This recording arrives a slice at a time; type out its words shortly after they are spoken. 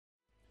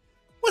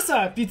What's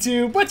up,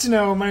 YouTube? What you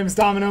know? My name is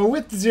Domino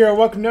with the Zero.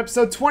 Welcome to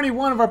episode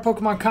 21 of our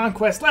Pokemon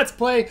Conquest Let's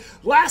Play.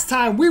 Last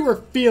time we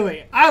were feeling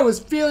it. I was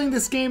feeling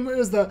this game. It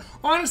was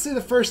honestly the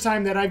first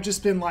time that I've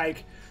just been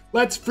like,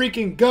 let's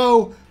freaking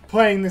go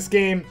playing this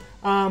game.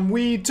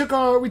 We took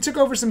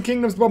over some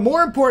kingdoms, but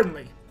more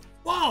importantly,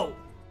 whoa!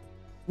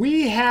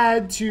 We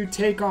had to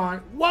take on...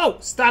 Whoa!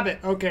 Stop it!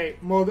 Okay,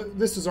 well,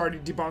 this was already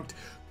debunked.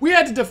 We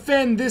had to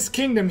defend this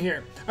kingdom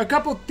here. A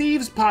couple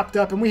thieves popped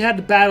up and we had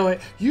to battle it.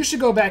 You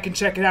should go back and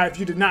check it out if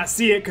you did not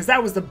see it, because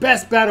that was the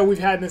best battle we've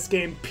had in this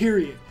game,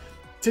 period.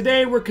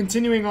 Today, we're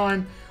continuing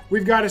on.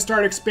 We've got to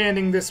start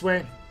expanding this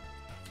way,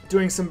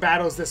 doing some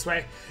battles this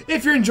way.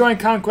 If you're enjoying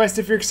Conquest,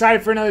 if you're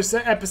excited for another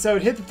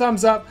episode, hit the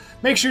thumbs up,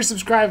 make sure you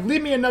subscribe,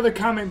 leave me another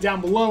comment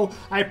down below.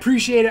 I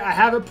appreciate it. I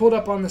have it pulled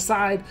up on the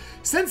side.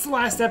 Since the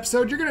last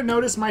episode, you're going to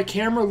notice my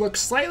camera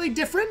looks slightly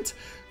different.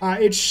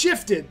 It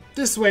shifted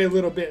this way a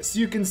little bit, so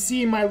you can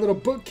see my little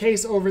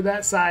bookcase over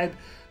that side.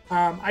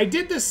 I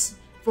did this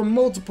for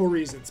multiple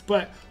reasons,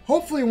 but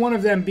hopefully one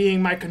of them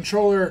being my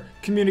controller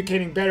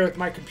communicating better with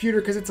my computer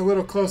because it's a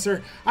little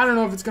closer. I don't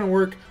know if it's going to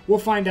work. We'll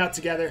find out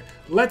together.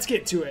 Let's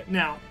get to it.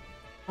 Now,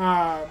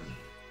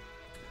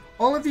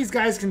 all of these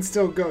guys can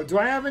still go. Do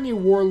I have any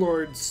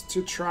warlords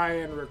to try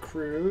and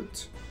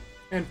recruit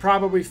and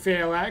probably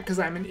fail at because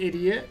I'm an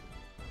idiot?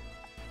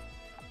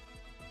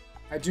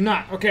 I do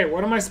not. Okay,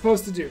 what am I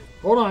supposed to do?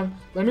 Hold on.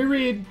 Let me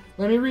read.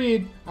 Let me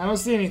read. I don't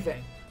see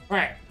anything. All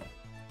right.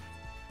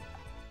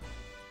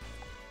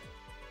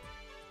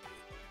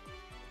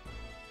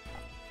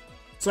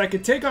 So I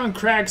could take on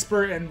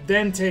Cragspur and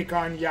then take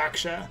on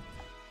Yaksha.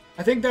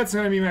 I think that's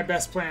going to be my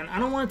best plan. I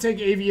don't want to take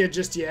Avia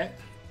just yet.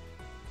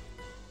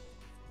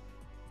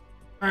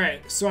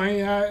 Alright, so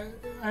I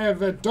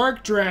have a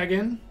Dark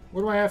Dragon.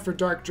 What do I have for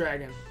Dark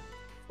Dragon?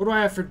 What do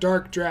I have for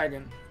Dark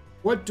Dragon?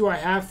 What do I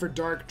have for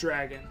Dark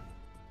Dragon?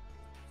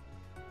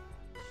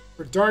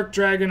 For Dark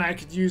Dragon, I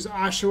could use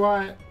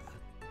Oshawott.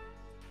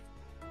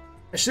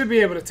 I should be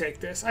able to take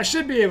this. I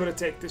should be able to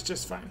take this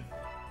just fine.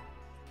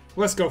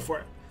 Let's go for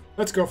it.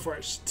 Let's go for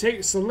it.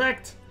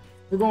 Select.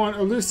 We're going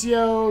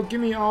Elucio. Give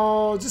me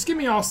all. Just give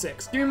me all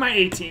 6. Give me my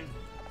A team.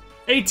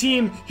 A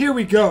team. Here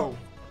we go.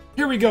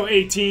 Here we go,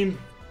 A team.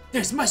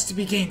 There's much to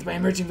be gained by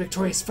emerging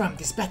victorious from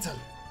this battle.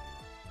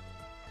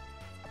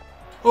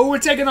 Oh, we're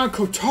taking on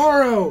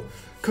Kotaro.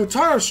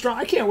 Kotaro's strong.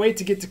 I can't wait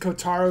to get to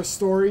Kotaro's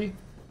story.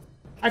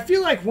 I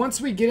feel like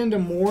once we get into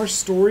more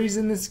stories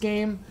in this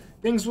game,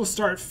 things will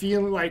start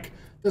feeling like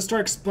they'll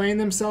start explaining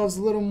themselves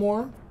a little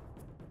more.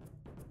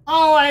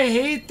 Oh, I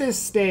hate this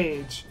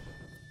stage.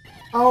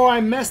 Oh, I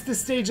messed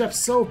this stage up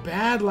so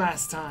bad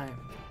last time.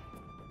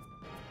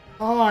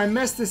 Oh, I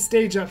messed this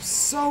stage up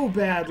so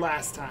bad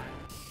last time.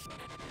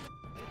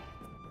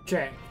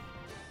 Okay.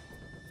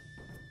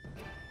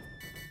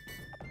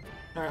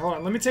 Alright, hold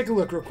on. Let me take a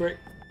look real quick.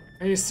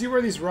 I need to see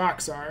where these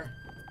rocks are.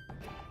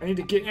 I need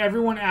to get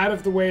everyone out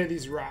of the way of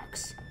these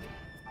rocks.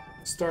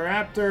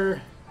 Staraptor,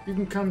 you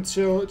can come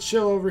chill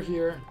over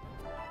here.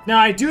 Now,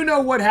 I do know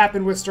what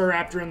happened with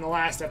Staraptor in the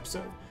last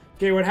episode.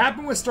 Okay, what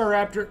happened with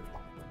Staraptor...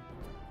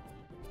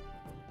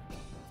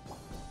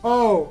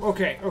 Oh,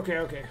 okay.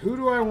 Who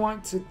do I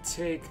want to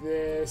take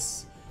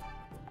this?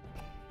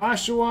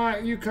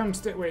 Oshawott, you come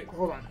wait,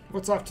 hold on.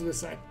 What's off to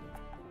this side?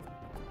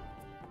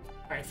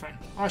 Alright, fine.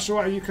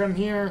 Oshawott, you come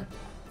here.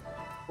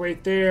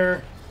 Wait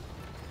there.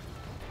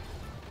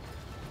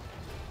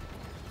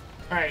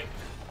 Alright,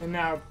 and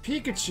now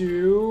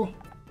Pikachu,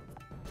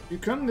 you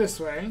come this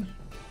way.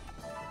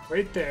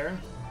 Right there.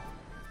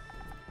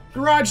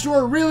 Garage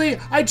door, really?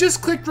 I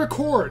just clicked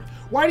record.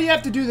 Why do you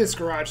have to do this,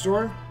 Garage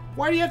door?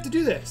 Why do you have to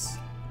do this?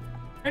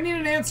 I need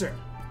an answer.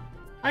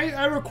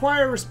 I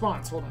require a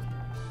response. Hold on.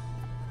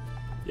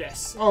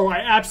 Yes. Oh, I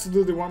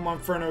absolutely want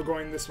Monferno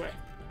going this way.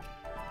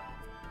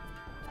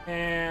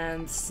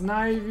 And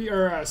Snivy,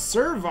 or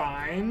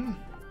Servine.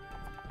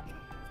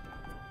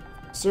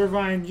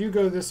 Servine, you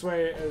go this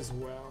way as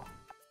well.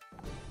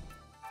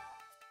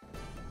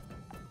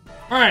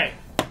 Alright,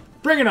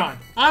 bring it on.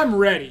 I'm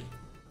ready.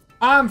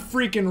 I'm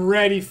freaking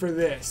ready for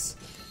this.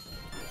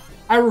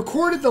 I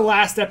recorded the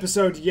last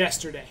episode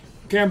yesterday.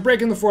 Okay, I'm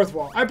breaking the fourth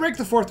wall. I break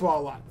the fourth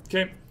wall a lot,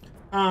 okay?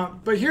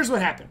 But here's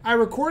what happened. I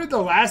recorded the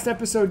last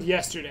episode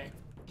yesterday,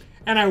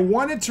 and I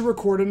wanted to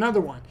record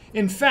another one.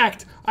 In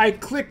fact, I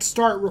clicked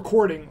start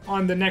recording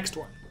on the next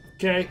one,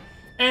 okay?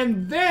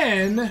 And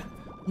then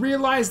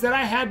realized that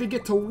I had to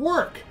get to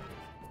work,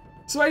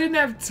 so I didn't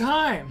have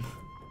time.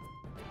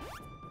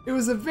 It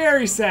was a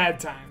very sad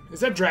time. Is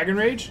that Dragon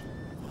Rage?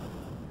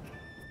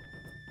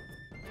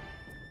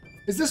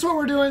 Is this what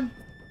we're doing?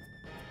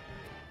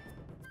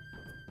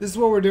 This is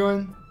what we're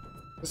doing.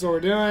 This is what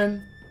we're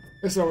doing.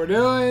 This is what we're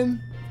doing.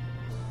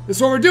 This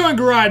is what we're doing,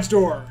 Garage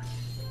Door.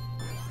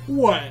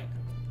 What?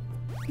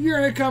 You're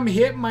gonna come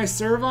hit my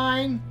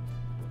Servine?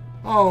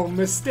 Oh,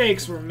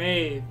 mistakes were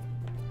made.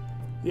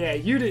 Yeah,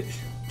 you did.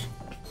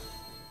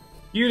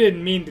 You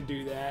didn't mean to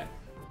do that.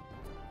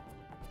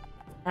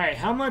 Alright,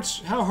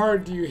 how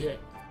hard do you hit?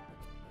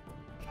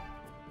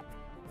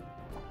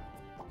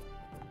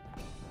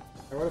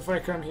 What if I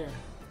come here?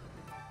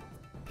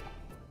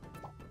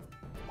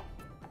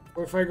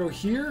 What if I go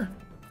here?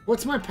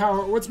 What's my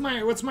power? What's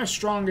my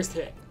strongest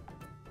hit?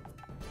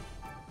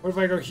 What if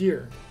I go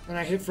here and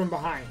I hit from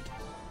behind?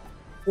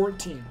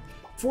 14.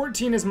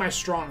 14 is my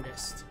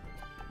strongest.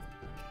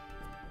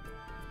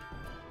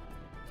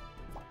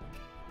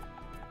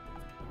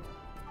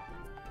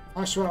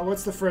 Oshawott,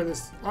 what's the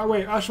furthest? Oh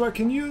wait, Oshawott,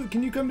 can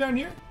you come down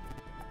here?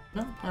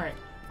 No? Alright.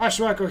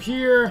 Oshawott, go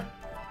here.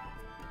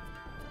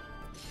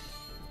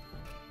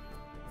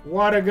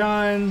 Water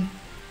gun.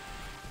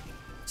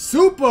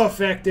 Super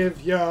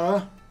effective,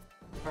 yeah.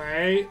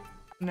 Alright.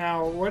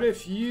 Now, what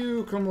if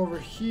you come over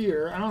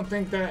here? I don't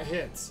think that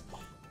hits.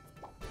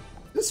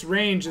 This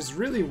range is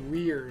really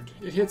weird.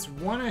 It hits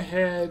one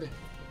ahead.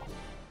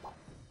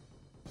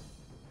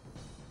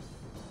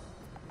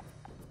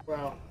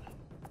 Well.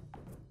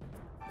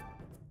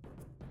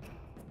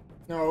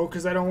 No,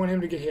 because I don't want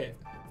him to get hit.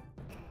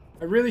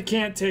 I really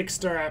can't take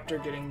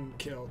Staraptor getting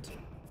killed.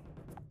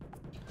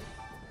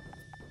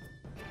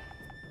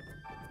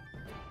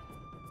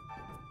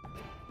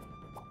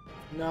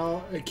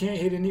 No, I can't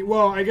hit any.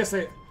 Well, I guess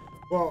I.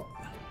 Well.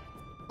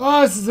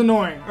 Oh, this is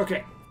annoying.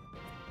 Okay.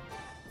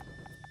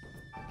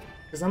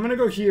 Because I'm going to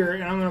go here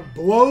and I'm going to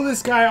blow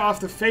this guy off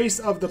the face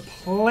of the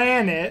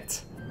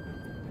planet.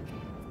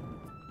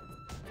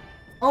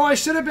 Oh, I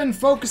should have been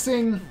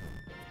focusing.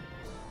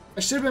 I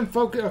should have been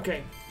focused.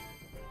 Okay.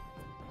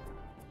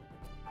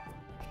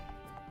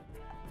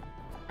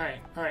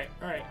 Alright.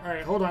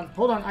 Hold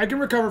on. I can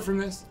recover from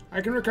this.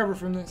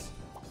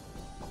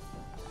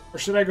 Or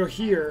should I go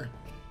here?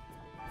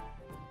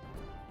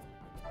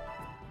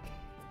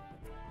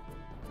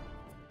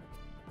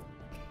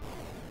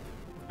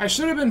 I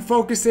should have been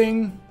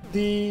focusing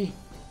the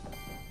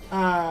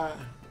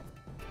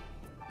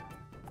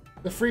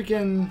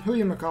freaking,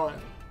 whoyamacallit,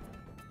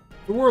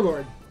 the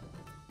warlord.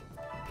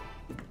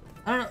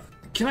 I don't know.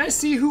 Can I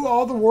see who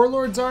all the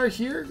warlords are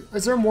here?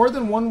 Is there more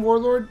than one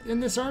warlord in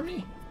this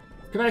army?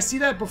 Could I see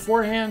that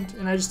beforehand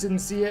and I just didn't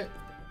see it?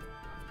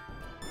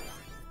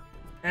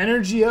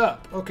 Energy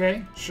up.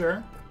 Okay,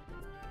 sure.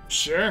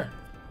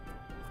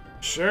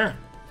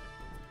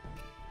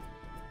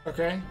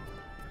 Okay.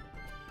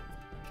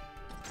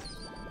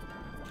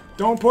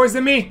 Don't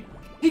poison me!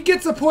 He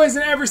gets a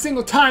poison every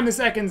single time the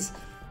seconds.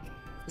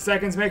 The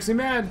seconds makes me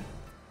mad.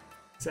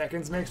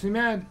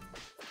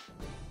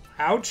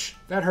 Ouch.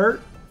 That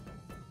hurt.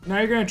 Now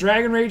you're gonna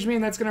Dragon Rage me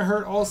and that's gonna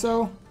hurt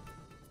also?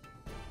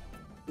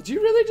 Did you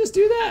really just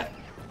do that?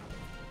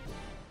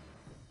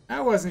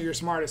 That wasn't your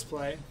smartest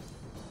play.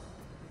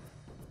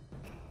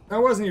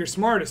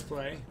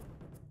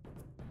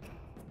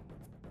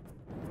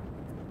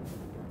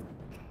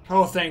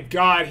 Oh, thank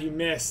God he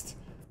missed.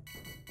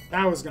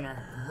 That was gonna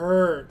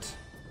hurt.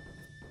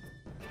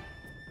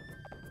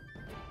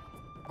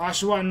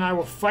 Oshawott and I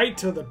will fight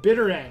till the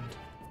bitter end.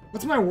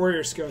 What's my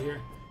warrior skill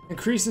here?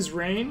 Increases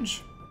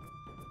range?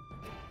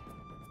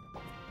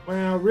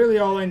 Well, really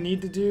all I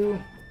need to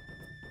do...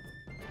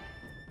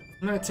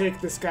 I'm gonna take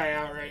this guy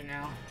out right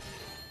now.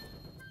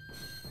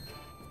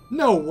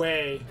 No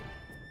way!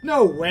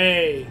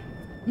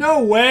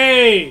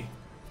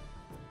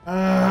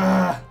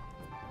 Alright,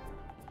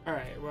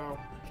 well...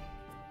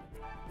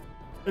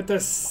 That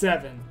does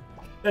 7.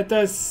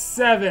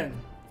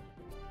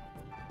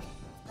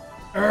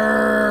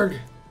 Urgh!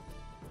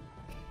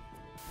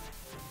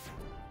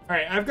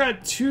 Alright, I've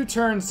got 2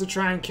 turns to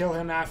try and kill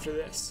him after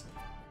this.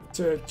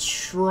 To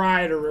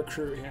try to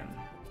recruit him.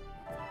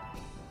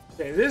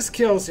 Okay, this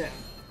kills him.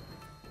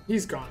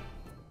 He's gone.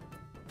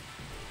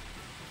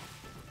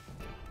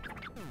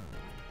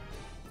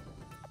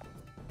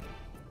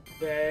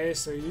 Okay,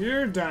 so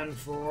you're done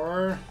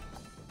for.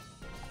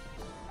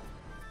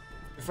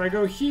 If I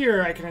go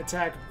here, I can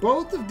attack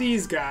both of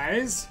these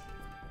guys.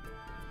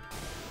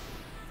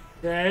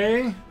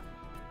 Okay.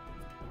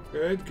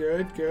 Good.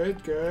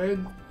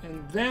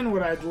 And then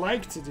what I'd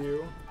like to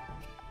do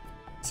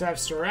is have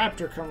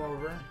Staraptor come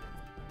over.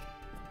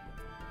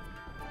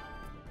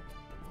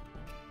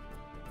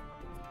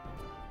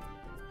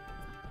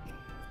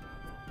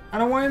 I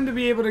don't want him to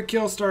be able to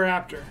kill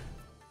Staraptor.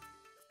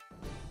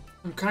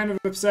 I'm kind of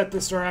upset that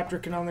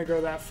Staraptor can only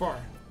go that far.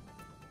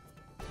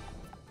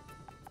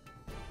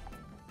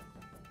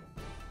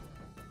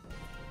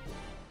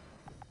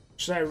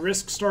 Should I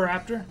risk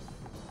Staraptor?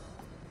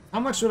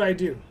 How much would I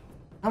do?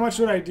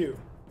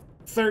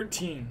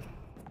 13.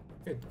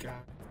 Good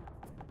God.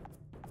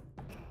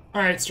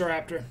 Alright,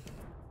 Staraptor.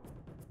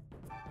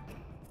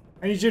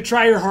 I need you to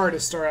try your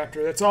hardest,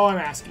 Staraptor. That's all I'm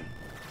asking.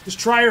 Just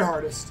try your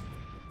hardest.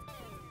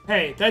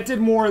 Hey, that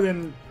did more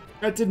than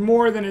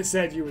it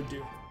said you would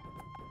do.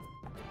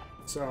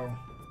 So,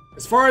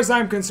 as far as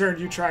I'm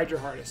concerned, you tried your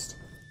hardest.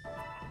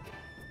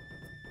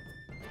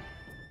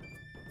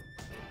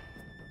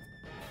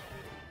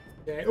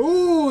 Okay.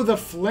 Ooh, the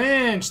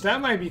flinch.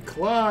 That might be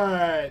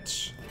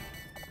clutch.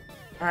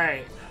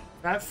 Alright.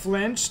 That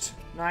flinched.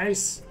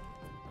 Nice.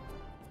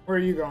 Where are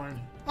you going?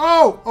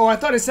 Oh! Oh, I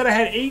thought it said I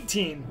had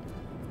 18.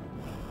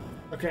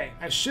 Okay.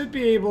 I should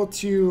be able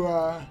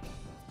to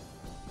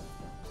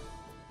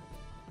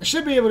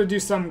do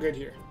something good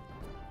here.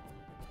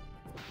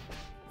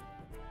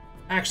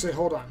 Actually,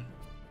 hold on.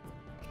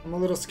 I'm a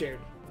little scared.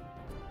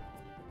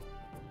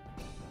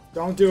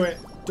 Don't do it.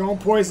 Don't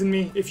poison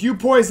me. If you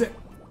poison...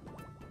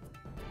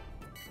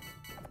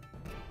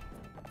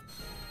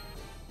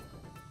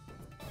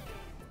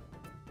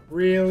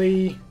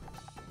 Really?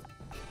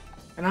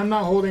 And I'm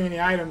not holding any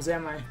items,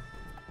 am I?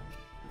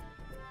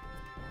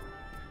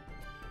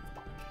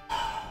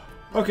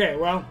 Okay,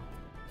 well.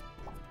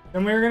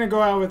 Then we're gonna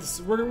go out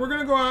with... We're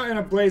gonna go out in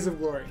a blaze of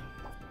glory.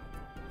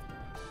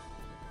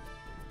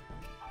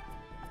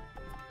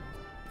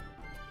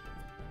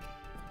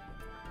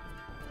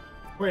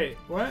 Wait,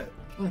 what?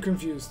 I'm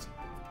confused.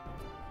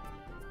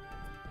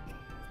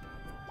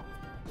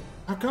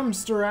 How come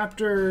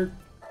Staraptor...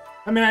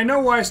 I mean, I know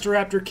why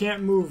Staraptor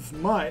can't move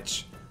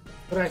much,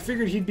 but I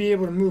figured he'd be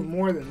able to move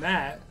more than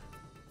that.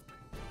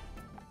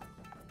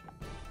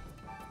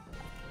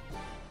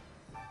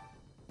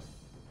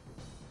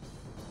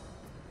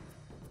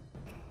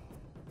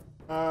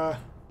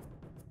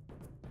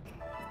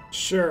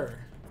 Sure.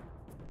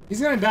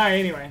 He's gonna die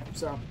anyway,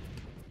 so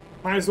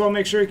might as well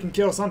make sure he can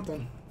kill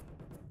something.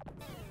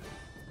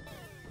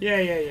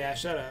 Yeah,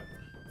 shut up.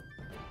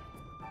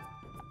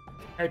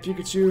 Alright,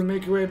 Pikachu,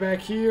 make your way back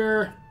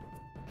here.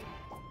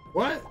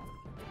 What?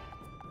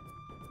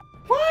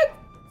 What?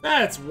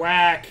 That's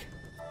whack.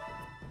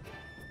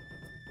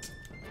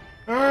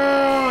 Oh,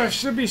 I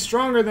should be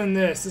stronger than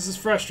this. This is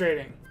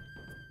frustrating.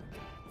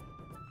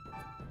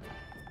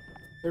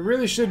 It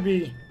really should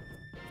be...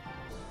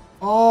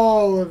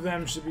 All of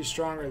them should be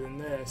stronger than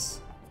this.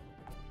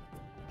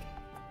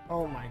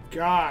 Oh my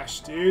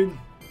gosh, dude.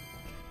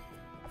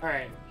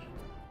 Alright.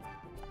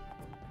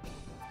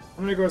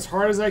 I'm gonna go as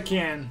hard as I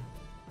can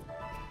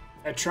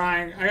at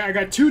trying. I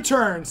got 2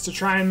 turns to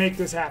try and make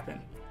this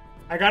happen.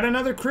 I got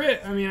another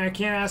crit. I mean, I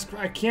can't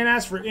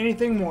ask for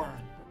anything more.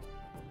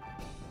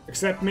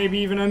 Except maybe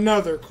even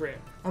another crit.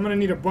 I'm gonna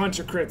need a bunch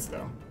of crits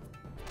though.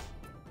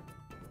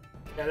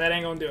 Yeah, that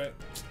ain't gonna do it.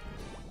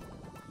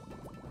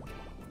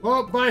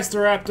 Well, bye,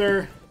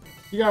 Staraptor.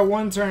 You got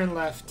 1 turn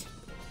left.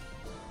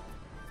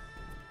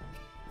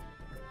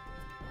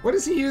 What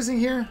is he using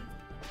here?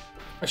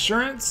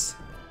 Assurance?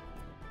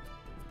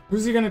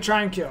 Who's he gonna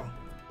try and kill?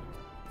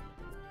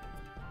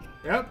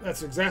 Yep,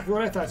 that's exactly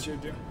what I thought you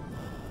would do.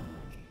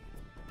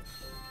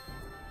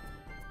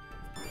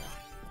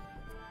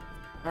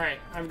 Alright,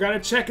 I've got to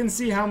check and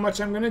see how much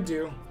I'm gonna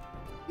do.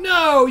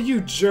 No,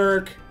 you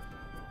jerk!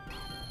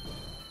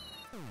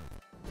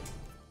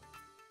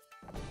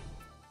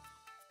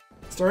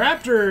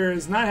 Staraptor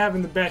is not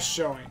having the best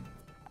showing.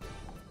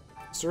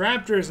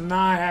 Staraptor is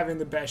not having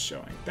the best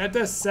showing. That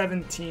does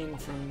 17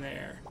 from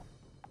there.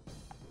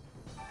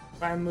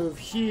 If I move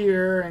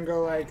here and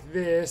go like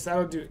this,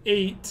 that'll do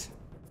 8.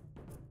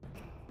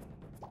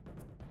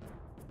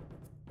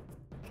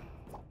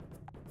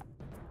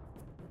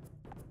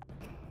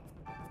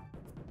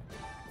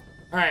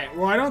 Alright,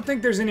 well I don't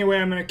think there's any way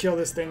I'm going to kill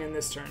this thing in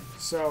this turn.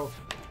 So,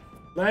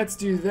 let's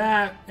do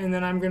that, and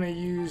then I'm going to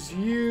use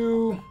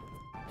you.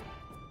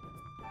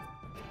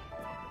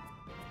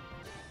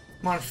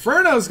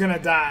 Monferno's gonna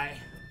die.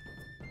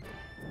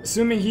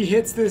 Assuming he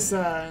hits this,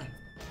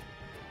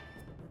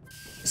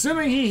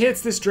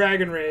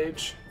 Dragon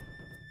Rage.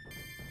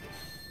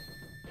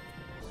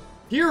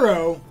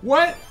 Hero?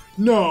 What?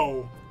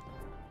 No.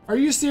 Are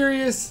you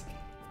serious?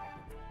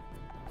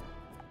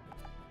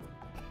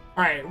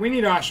 Alright, we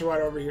need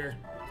Oshawott over here.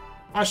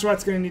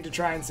 Oshawott's gonna need to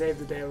try and save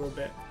the day a little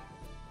bit.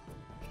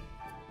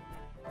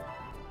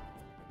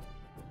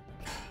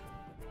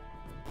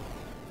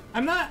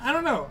 I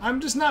don't know. I'm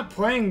just not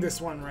playing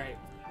this one right.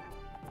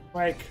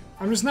 Like,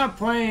 I'm just not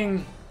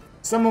playing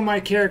some of my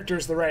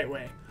characters the right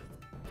way.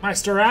 My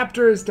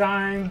Staraptor is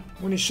dying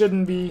when he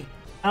shouldn't be.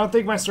 I don't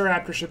think my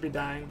Staraptor should be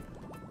dying.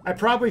 I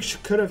probably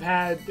could have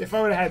had, if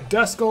I would have had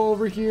Duskull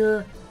over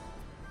here,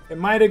 it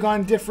might have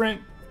gone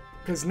different.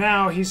 Because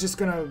now he's just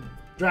going to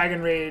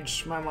Dragon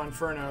Rage my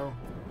Monferno.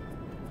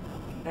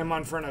 And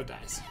Monferno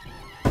dies.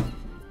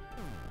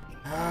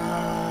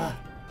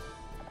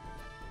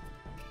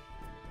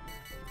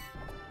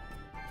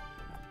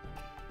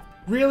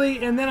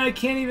 Really? And then I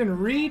can't even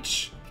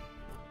reach?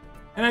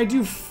 And I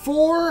do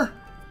 4?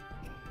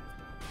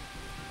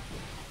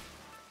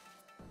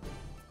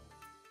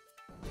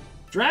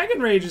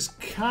 Dragon Rage is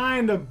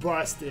kind of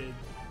busted.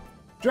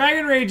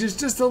 Dragon Rage is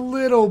just a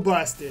little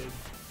busted.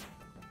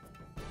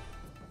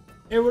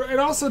 It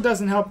also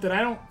doesn't help that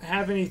I don't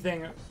have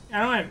anything. I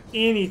don't have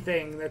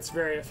anything that's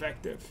very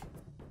effective.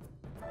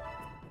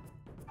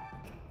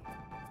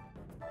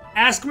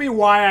 Ask me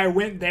why I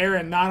went there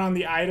and not on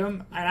the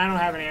item, and I don't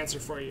have an answer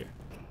for you.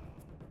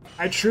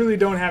 I truly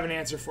don't have an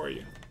answer for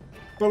you.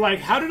 But like,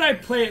 how did I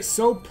play it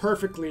so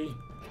perfectly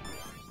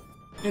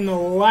in the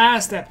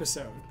last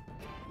episode?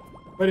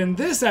 But in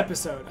this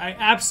episode, I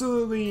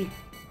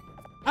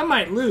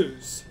might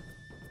lose,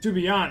 to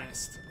be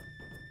honest.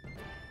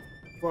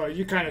 Well,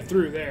 you kind of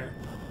threw there.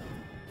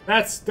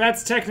 That's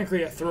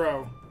technically a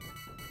throw.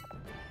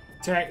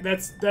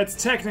 That's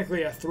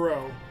technically a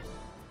throw.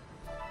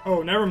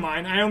 Oh, never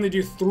mind. I only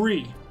do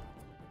 3.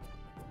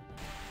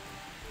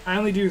 I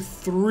only do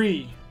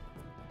 3.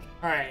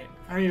 Alright,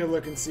 I need to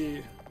look and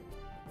see.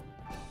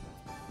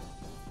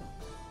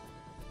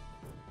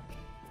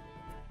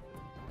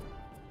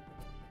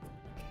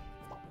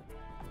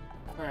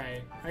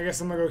 Alright, I guess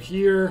I'm gonna go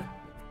here.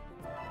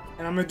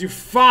 And I'm gonna do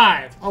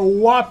 5. A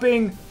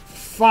whopping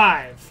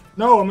 5.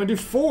 No, I'm gonna do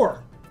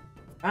 4.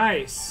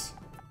 Nice.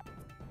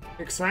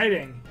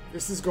 Exciting.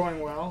 This is going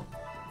well.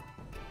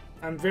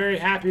 I'm very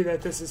happy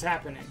that this is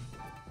happening.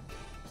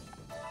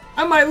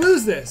 I might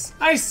lose this.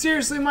 I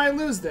seriously might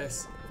lose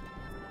this.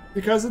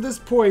 Because of this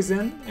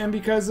poison and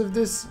because of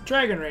this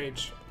Dragon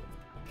Rage.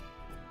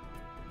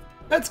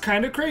 That's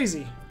kind of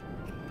crazy.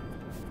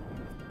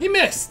 He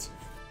missed.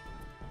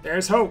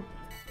 There's hope.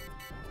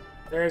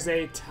 There's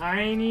a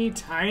tiny,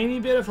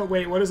 tiny bit of hope.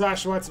 Wait, what is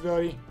Oshawott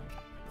ability?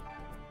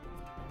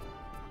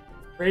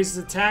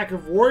 Raises attack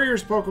of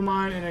warriors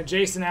Pokemon and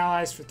adjacent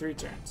allies for 3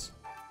 turns.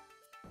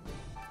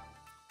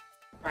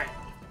 Alright.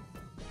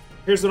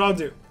 Here's what I'll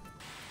do.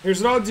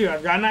 Here's what I'll do.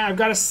 I've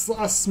got a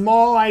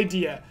small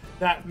idea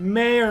that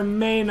may or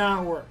may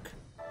not work.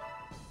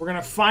 We're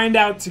gonna find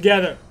out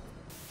together.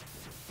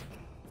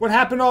 What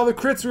happened to all the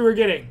crits we were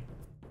getting?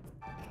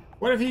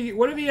 What if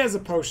he has a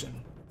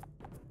potion?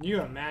 Can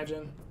you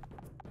imagine?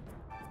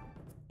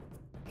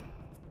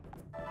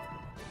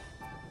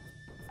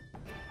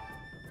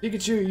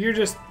 Pikachu, you're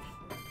just...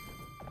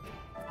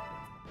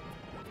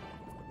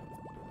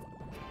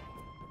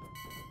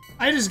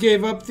 I just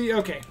gave up the...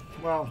 Okay,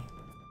 well...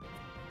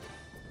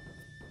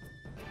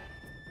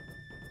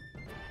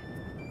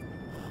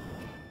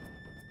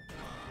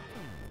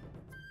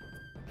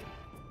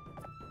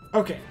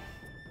 Okay.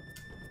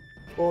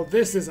 Well,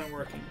 this isn't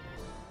working.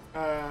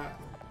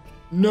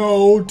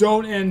 No,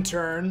 don't end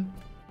turn.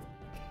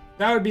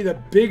 That would be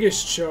the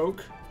biggest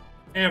choke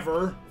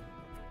ever.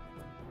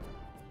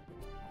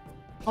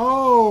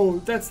 Oh,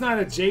 that's not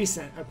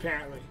adjacent,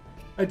 apparently.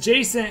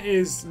 Adjacent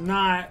is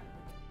not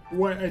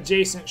what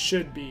adjacent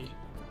should be.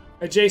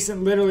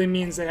 Adjacent literally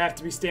means they have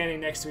to be standing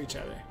next to each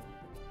other.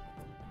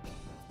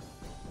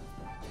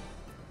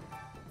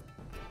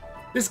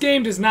 This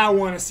game does not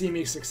want to see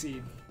me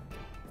succeed.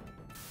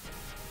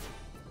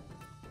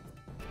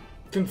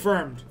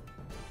 Confirmed.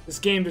 This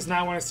game does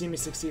not want to see me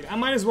succeed. I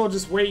might as well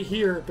just wait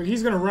here, but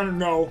he's going to run...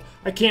 No,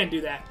 I can't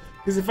do that.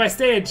 Because if I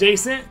stay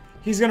adjacent,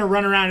 he's going to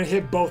run around and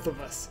hit both of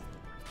us.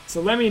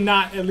 So let me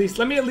at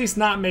least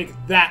not make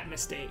that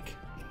mistake.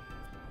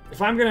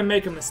 If I'm going to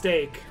make a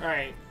mistake,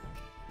 alright.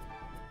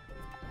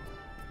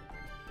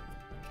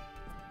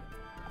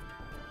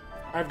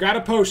 I've got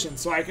a potion,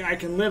 so I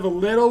can live a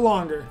little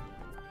longer.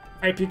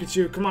 Alright,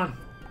 Pikachu, come on.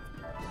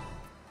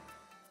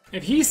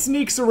 If he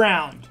sneaks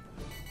around...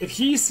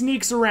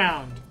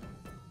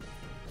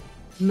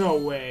 No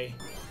way.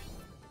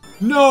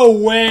 No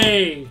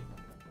way!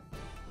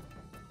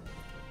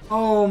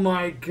 Oh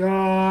my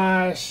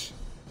gosh.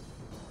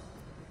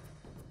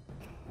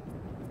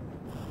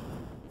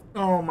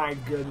 Oh my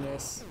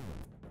goodness.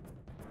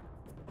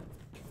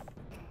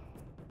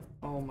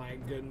 Oh my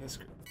goodness.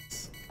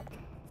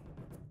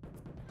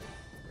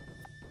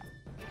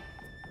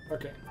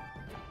 Okay.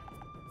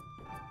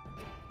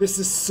 This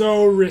is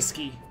so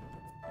risky.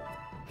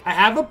 I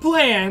have a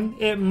plan,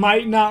 it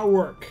might not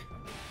work.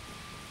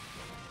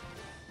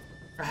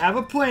 I have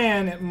a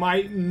plan, it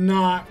might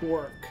not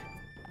work.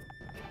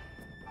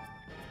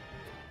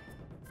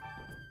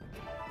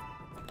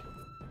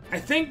 I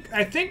think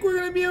we're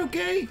gonna be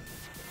okay.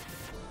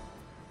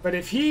 But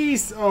if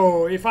he's...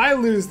 Oh, if I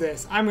lose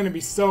this, I'm gonna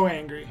be so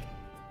angry.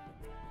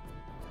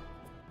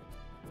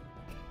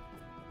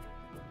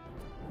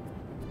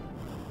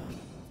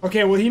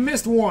 Okay, well he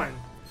missed 1.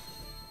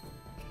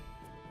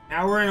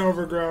 Now we're in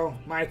Overgrow.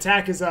 My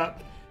attack is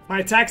up. My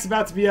attack's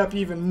about to be up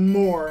even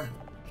more.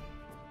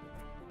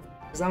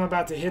 Because I'm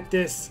about to hit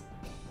this.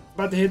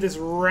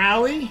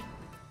 Rally.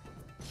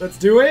 Let's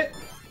do it.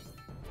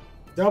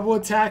 Double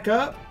attack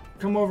up.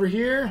 Come over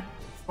here.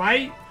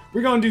 Fight.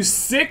 We're gonna do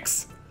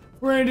 6.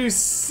 We're gonna do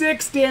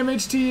 6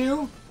 damage to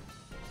you.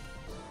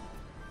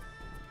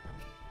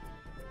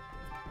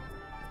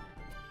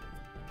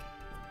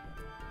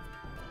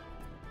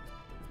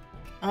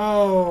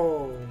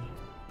 Oh.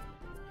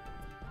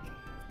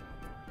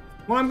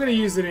 Well, I'm gonna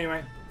use it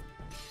anyway.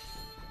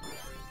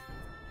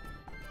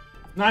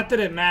 Not that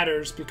it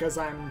matters, because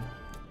I'm...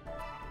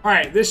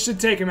 Alright, this should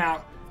take him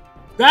out.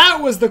 That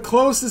was the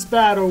closest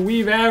battle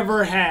we've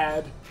ever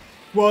had.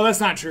 Well, that's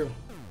not true.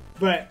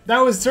 But that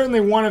was certainly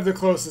one of the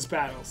closest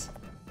battles.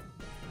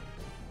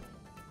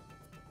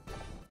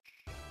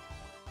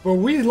 But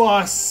we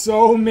lost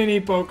so many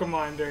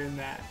Pokemon during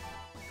that.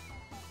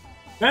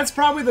 That's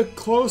probably the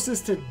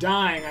closest to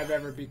dying I've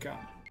ever become.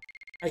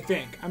 I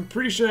think. I'm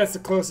pretty sure that's the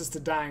closest to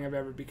dying I've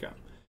ever become.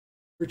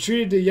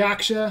 Retreated to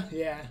Yaksha?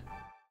 Yeah.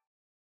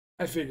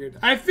 I figured.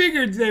 I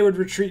figured they would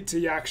retreat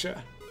to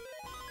Yaksha.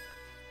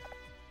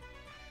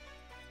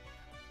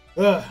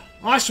 Ugh.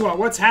 Oshawott,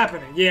 what's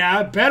happening?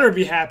 Yeah, it better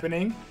be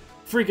happening.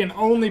 Freaking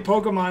only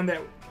Pokemon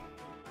that...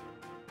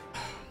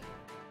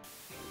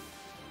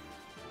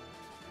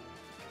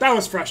 That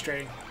was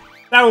frustrating.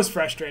 That was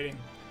frustrating.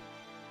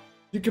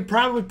 You could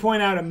probably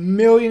point out 1.5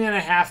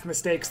 million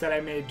mistakes that I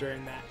made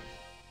during that.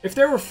 If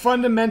there were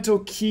fundamental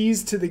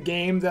keys to the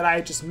game that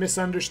I just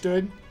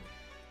misunderstood,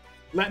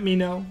 let me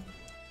know.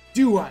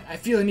 Do what? I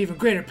feel an even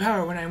greater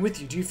power when I'm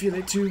with you. Do you feel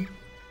it too?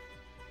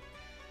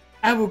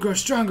 I will grow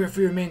stronger if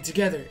we remain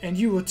together, and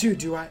you will too,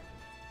 do I?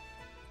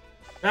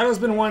 Battle's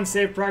been won.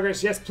 Save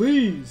progress. Yes,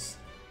 please.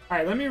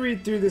 Alright, let me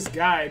read through this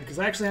guide, because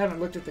I actually haven't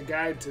looked at the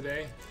guide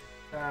today.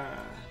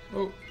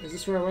 Oh, is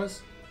this where I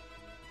was?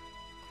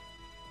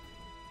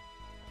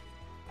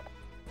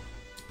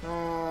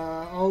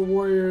 All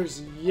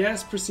warriors,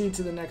 yes, proceed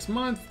to the next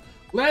month.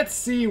 Let's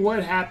see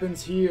what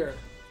happens here.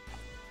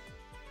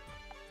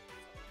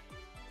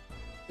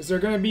 Is there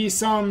going to be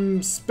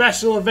some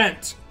special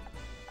event?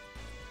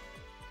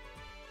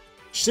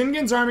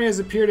 Shingen's army has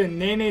appeared in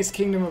Nene's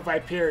kingdom of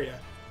Viperia.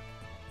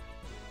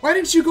 Why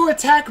didn't you go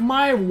attack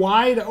my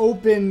wide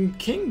open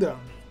kingdom?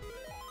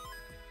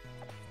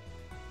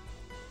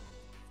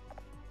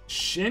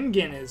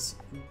 Shingen is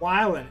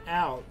wilding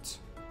out.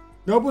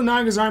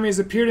 Nobunaga's army has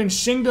appeared in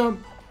Shingdom.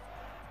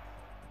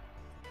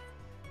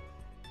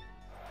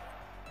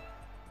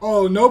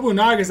 Oh,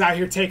 Nobunaga's out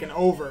here taking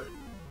over.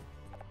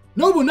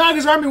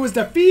 Nobunaga's army was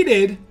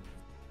defeated?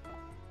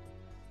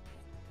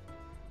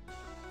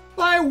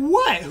 By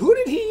what? Who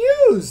did he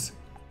use?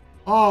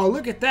 Oh,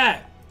 look at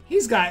that.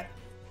 He's got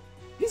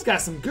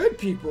some good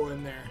people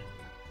in there.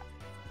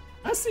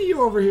 I see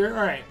you over here.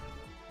 All right.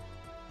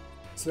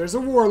 So there's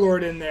a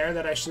warlord in there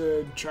that I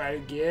should try to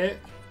get.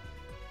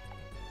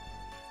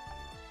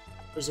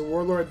 There's a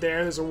warlord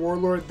there. There's a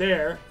warlord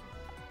there.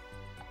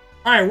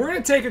 Alright, we're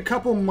going to take a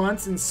couple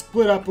months and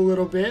split up a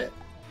little bit.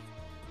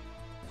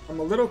 I'm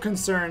a little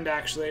concerned,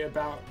 actually,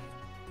 about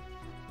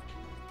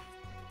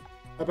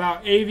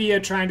Avia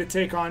trying to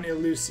take on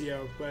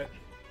Illucio, but...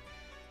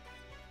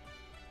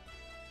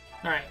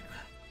 Alright,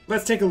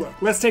 let's take a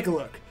look. Let's take a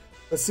look.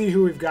 Let's see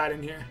who we've got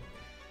in here.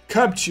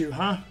 Cubchew,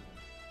 huh?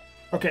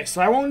 Okay,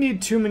 so I won't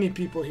need too many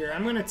people here.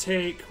 I'm going to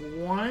take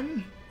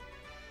one...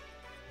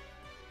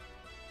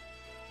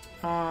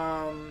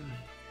 I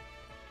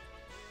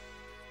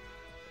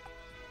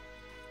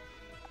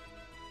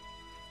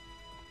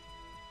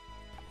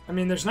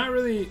mean, there's not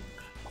really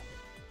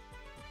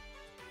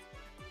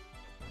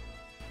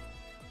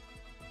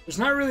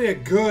a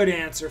good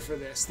answer for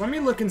this. Let me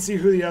look and see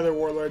who the other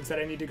warlords that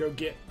I need to go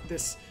get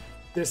this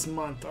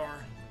month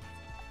are.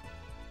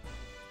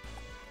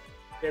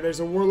 Okay, there's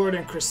a warlord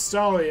in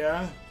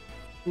Crystalia.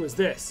 Who is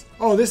this?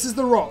 Oh, this is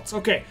the Ralts.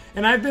 Okay,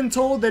 and I've been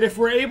told that if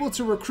we're able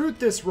to recruit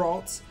this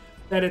Ralts,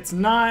 that it's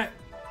not...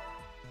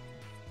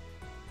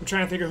 I'm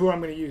trying to think of who I'm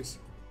going to use.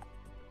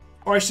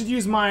 Oh, I should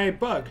use my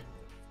bug.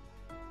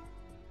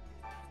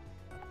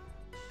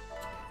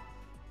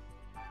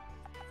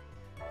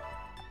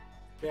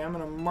 Okay, I'm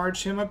going to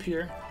march him up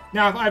here.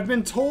 Now, I've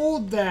been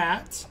told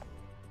that...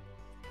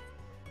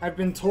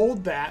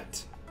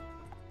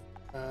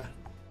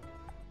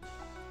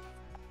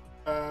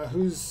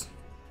 who's...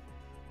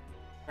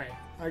 Alright,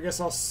 I guess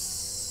I'll...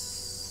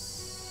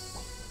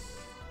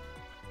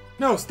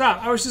 No,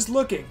 stop. I was just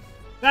looking.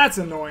 That's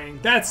annoying.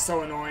 That's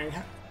so annoying.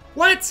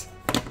 What?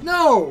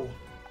 No!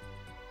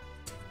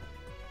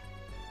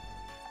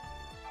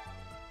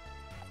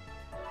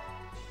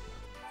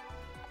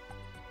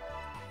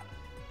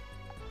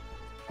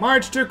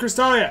 March to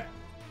Crystalia.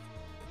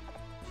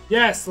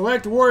 Yes,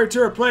 select warrior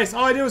to replace.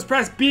 All I did was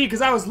press B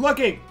because I was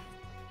looking.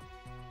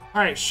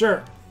 Alright,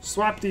 sure.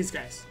 Swap these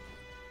guys.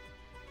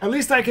 At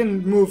least I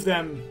can move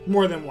them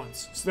more than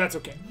once, so that's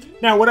okay.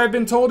 Now, what I've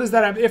been told is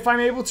that if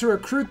I'm able to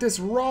recruit this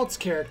Ralts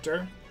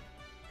character,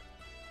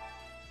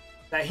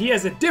 that he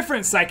has a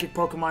different psychic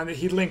Pokemon that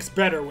he links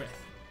better with.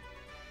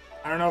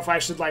 I don't know if I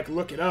should, like,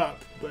 look it up,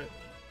 but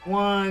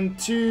 1,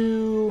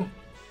 2,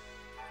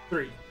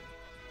 3.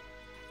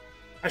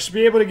 I should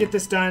be able to get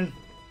this done.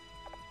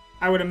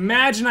 I would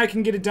imagine I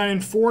can get it done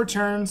in 4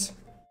 turns.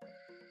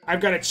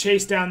 I've got to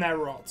chase down that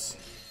Ralts.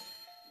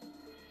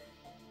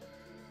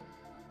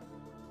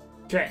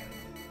 Okay.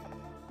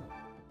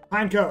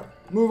 Pinecoat,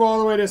 move all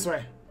the way this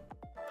way.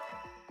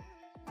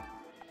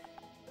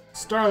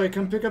 Starly,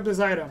 come pick up this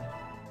item.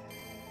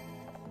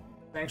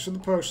 Thanks for the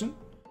potion.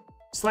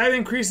 Slightly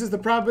increases the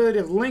probability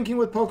of linking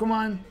with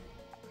Pokemon.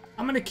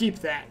 I'm going to keep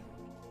that.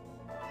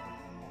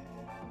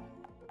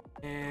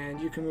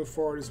 And you can move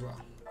forward as well.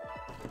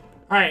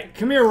 Alright,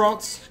 come here,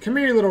 Ralts. Come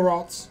here, you little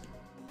Ralts.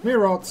 Come here,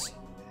 Ralts.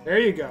 There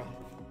you go.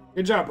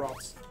 Good job,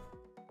 Ralts.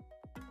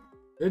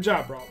 Good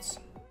job, Ralts.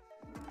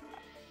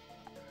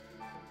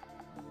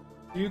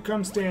 You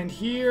come stand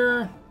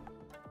here.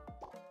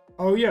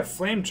 Oh, you have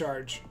Flame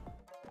Charge.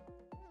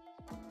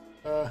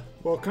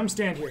 Well, come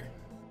stand here.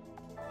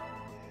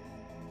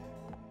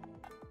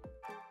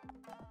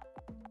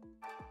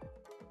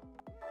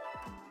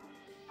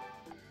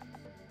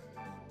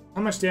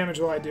 How much damage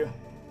will I do?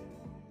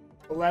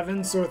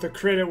 11, so with a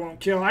crit it won't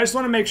kill. I just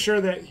want to make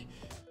sure that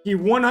he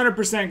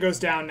 100% goes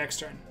down next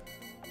turn.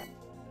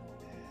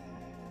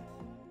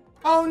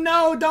 Oh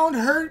no, don't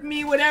hurt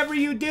me, whatever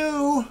you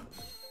do!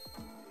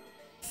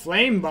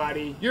 Flame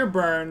Body, you're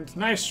burned.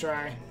 Nice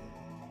try.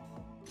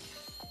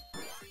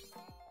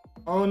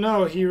 Oh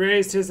no, he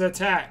raised his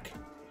attack.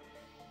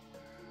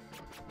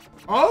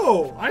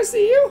 Oh, I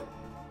see you.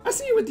 I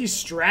see you with these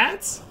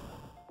strats.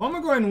 Well, I'm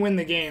gonna go ahead and win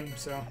the game,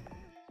 so.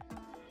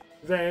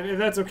 If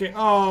that's okay.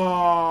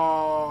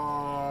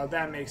 Oh,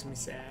 that makes me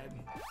sad.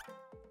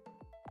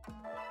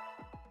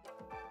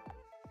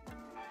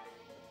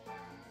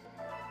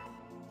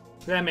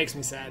 That makes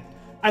me sad.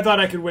 I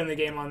thought I could win the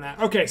game on that.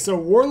 Okay, so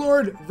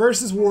Warlord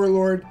versus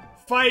Warlord.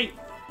 Fight.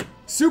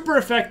 Super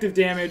effective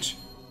damage.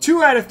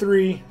 2 out of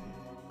 3.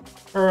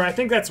 Or I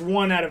think that's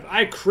 1 out of...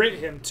 I crit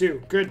him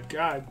too. Good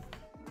God.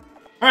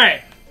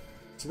 Alright.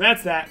 So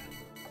that's that.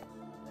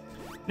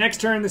 Next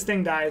turn, this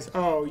thing dies.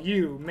 Oh,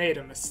 you made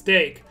a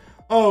mistake.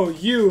 Oh,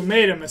 you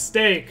made a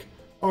mistake.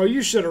 Oh,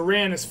 you should have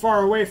ran as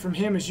far away from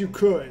him as you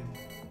could.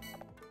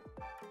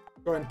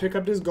 Go ahead and pick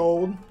up his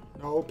gold.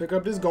 No, pick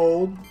up his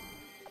gold.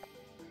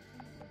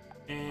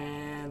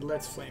 And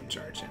let's flame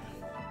charge him.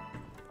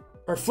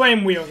 Or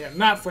flame wheel him.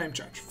 Not flame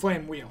charge.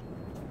 Flame wheel.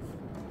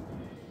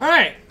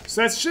 Alright.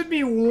 So that should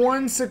be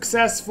 1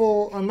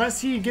 successful.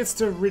 Unless he gets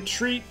to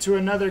retreat to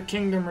another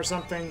kingdom or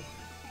something.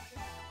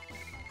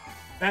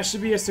 That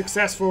should be a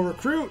successful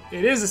recruit.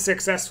 It is a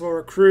successful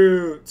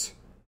recruit.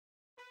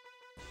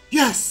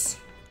 Yes!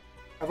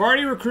 I've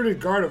already recruited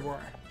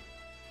Gardevoir.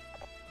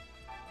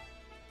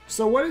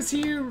 So what does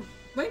he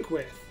link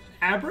with?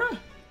 Abra?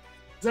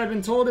 Because I've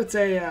been told it's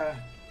a,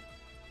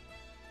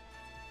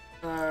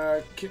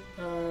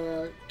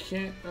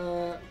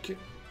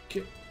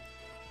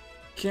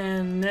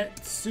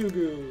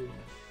 Kanetsugu.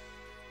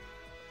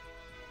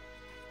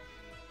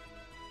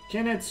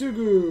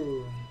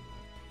 Kanetsugu.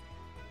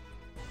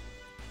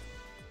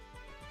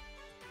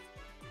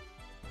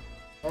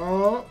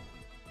 Oh.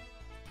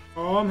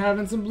 Oh, I'm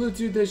having some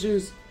Bluetooth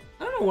issues.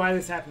 I don't know why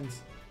this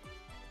happens.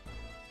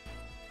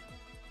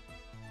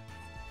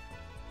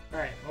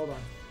 Alright, hold on.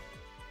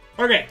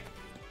 Okay.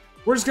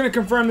 We're just going to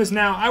confirm this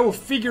now. I will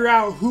figure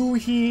out who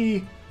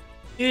he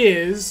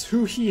is,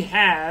 who he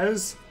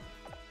has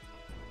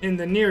in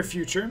the near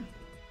future.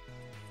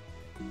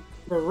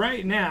 But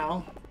right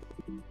now...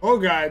 Oh,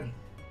 God.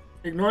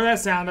 Ignore that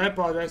sound. I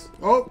apologize.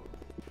 Oh!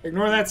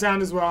 Ignore that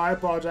sound as well. I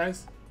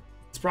apologize.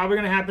 It's probably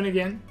going to happen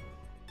again.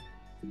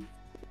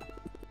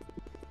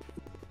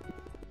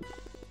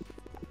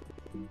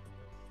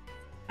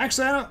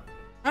 Actually, I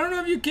don't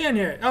know if you can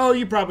hear it. Oh,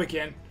 you probably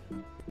can.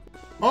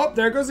 Oh,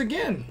 there it goes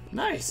again.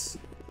 Nice.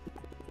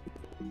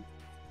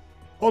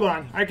 Hold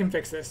on, I can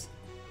fix this.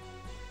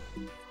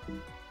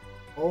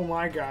 Oh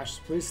my gosh,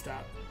 please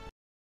stop.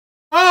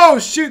 Oh,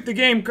 shoot, the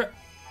game.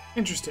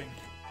 Interesting.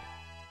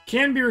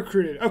 Can be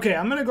recruited. Okay,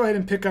 I'm gonna go ahead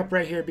and pick up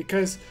right here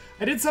because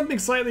I did something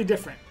slightly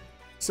different.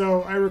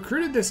 So I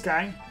recruited this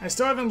guy. I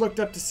still haven't looked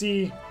up to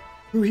see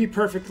who he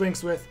perfect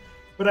links with.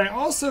 But I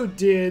also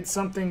did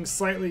something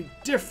slightly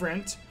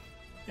different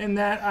in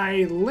that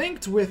I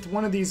linked with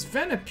one of these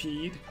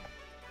Venipede.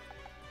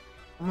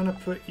 I'm going to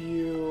put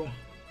you...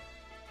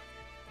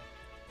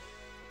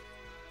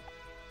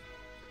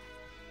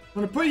 I'm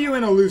going to put you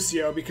in a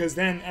Lucio because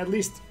then at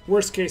least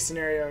worst case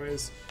scenario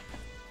is...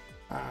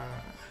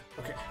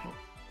 okay.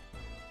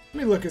 Let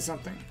me look at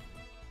something.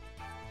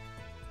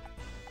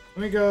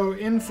 Let me go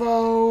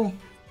info...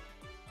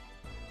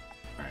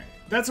 Alright,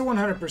 that's a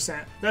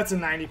 100%. That's a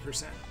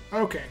 90%.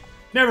 Okay,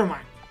 never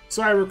mind.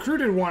 So I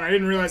recruited one. I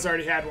didn't realize I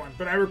already had one,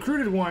 but I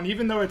recruited one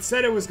even though it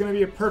said it was going to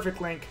be a perfect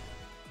link.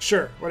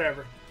 Sure,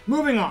 whatever.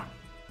 Moving on.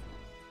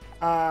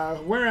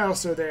 Where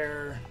else are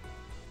there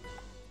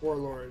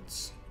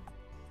warlords?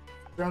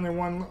 Is there only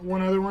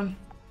one other one?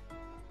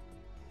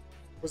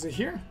 Was it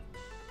here?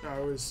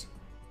 No, it was...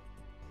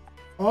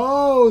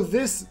 Oh,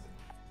 this...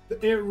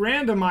 It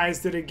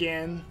randomized it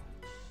again.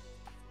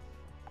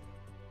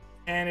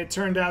 And it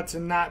turned out to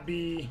not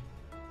be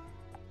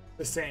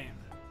the same.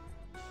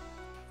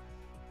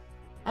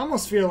 I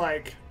almost feel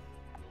like...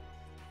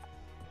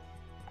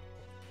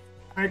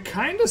 I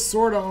kinda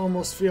sorta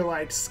almost feel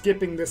like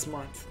skipping this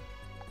month.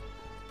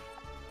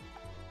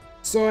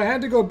 So I had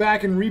to go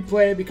back and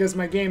replay it because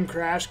my game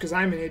crashed because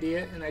I'm an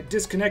idiot and I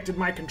disconnected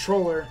my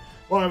controller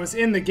while I was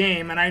in the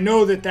game and I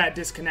know that that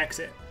disconnects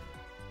it.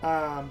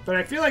 But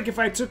I feel like if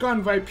I took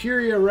on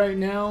Viperia right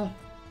now,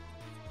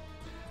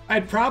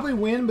 I'd probably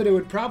win, but it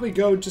would probably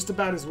go just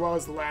about as well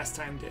as the last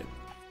time did.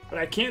 But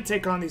I can't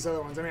take on these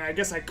other ones. I mean, I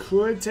guess I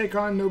could take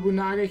on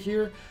Nobunaga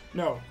here.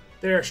 No,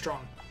 they're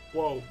strong.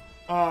 Whoa.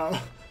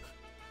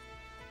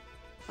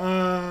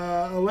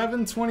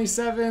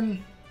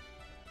 1127.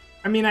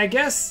 I mean, I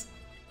guess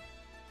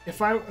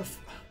if I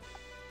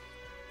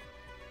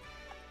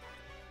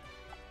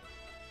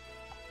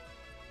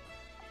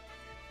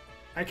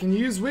can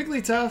use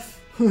Wigglytuff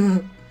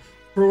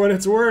for what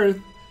it's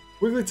worth.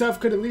 Wigglytuff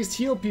could at least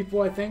heal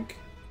people, I think.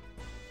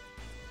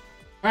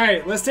 All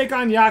right, let's take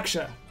on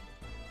Yaksha.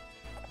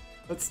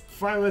 Let's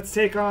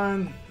take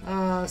on,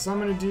 so I'm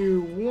gonna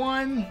do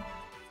 1.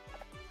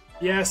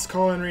 Yes,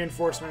 call in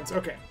reinforcements.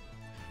 Okay.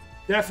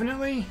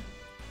 Definitely.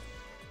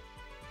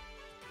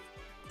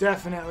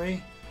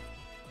 Definitely.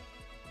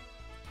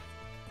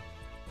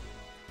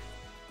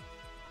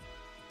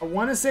 I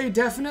want to say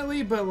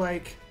definitely, but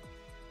like,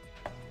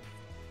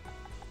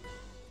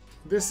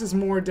 This is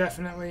more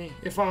definitely.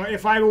 If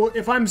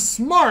I'm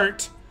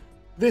smart,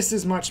 this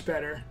is much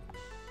better.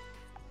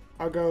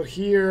 I'll go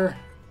here.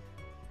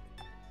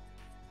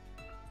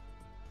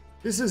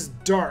 This is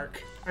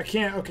dark. I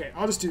can't. Okay,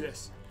 I'll just do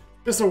this.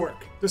 This'll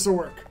work. This'll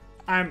work.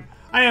 I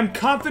am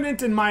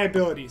confident in my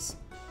abilities.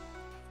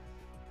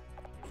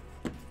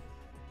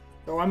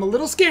 Though I'm a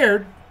little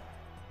scared,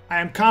 I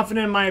am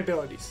confident in my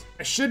abilities.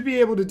 I should be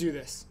able to do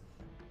this.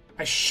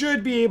 I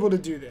should be able to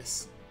do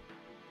this.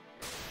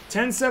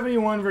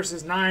 1071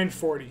 versus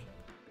 940.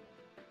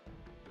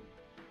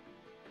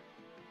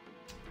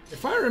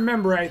 If I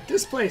remember right,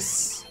 this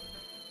place...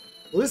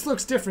 Well, this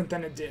looks different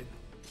than it did.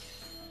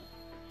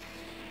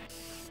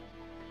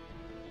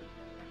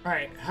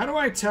 Alright, how do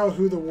I tell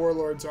who the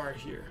warlords are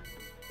here?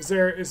 Is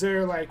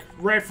there like,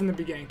 right from the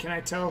beginning, can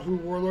I tell who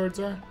warlords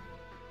are?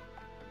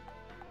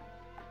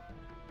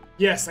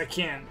 Yes, I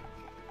can.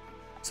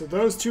 So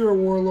those two are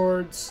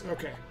warlords.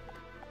 Okay.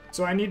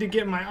 So I need to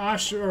get my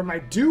Asha or my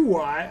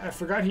Duat. I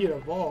forgot he had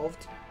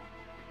evolved.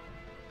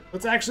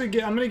 Let's actually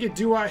get. I'm gonna get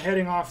Duat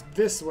heading off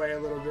this way a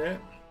little bit.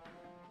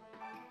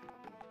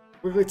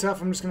 Wigglytuff,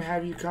 I'm just gonna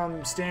have you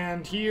come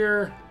stand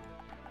here.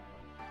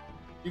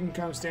 You can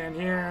come stand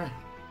here.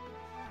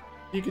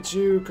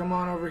 Pikachu, come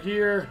on over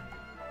here.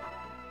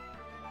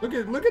 Look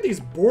at these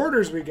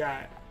borders we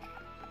got.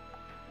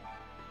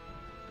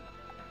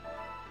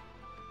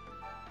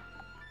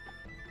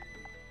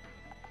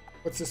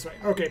 What's this way?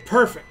 Okay,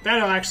 perfect.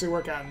 That'll actually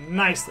work out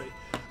nicely.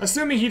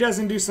 Assuming he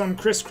doesn't do some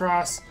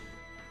crisscross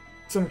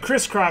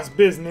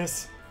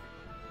business.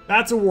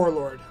 That's a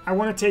warlord. I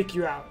want to take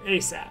you out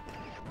ASAP.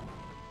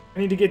 I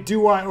need to get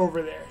Duat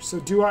over there.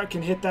 So Duat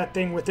can hit that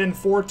thing within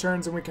 4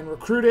 turns and we can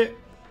recruit it.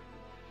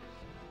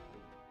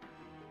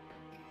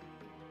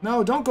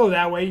 No, don't go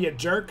that way, you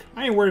jerk.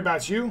 I ain't worried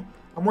about you.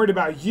 I'm worried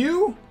about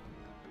you.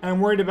 And I'm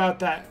worried about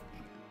that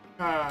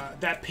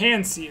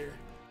Panseer.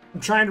 I'm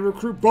trying to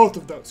recruit both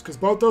of those, because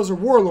both those are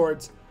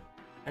warlords.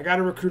 I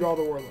gotta recruit all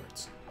the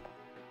warlords.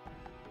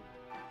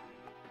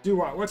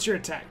 Duat, what's your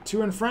attack?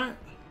 2 in front?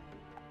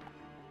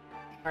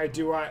 Alright,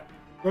 Duat.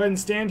 Go ahead and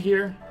stand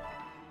here.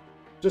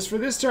 Just for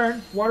this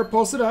turn. Water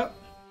pulse it up.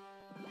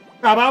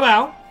 Bow, bow,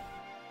 bow.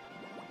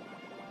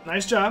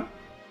 Nice job.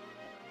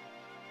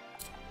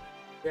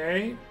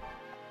 Okay.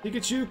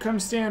 Pikachu, come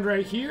stand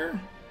right here.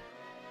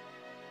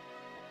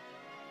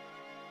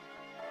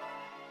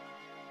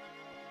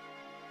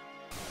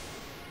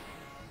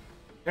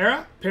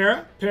 Para.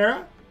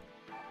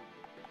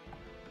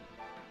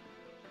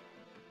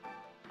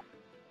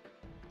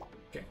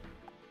 Okay.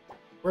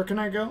 Where can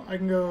I go? I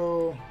can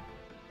go...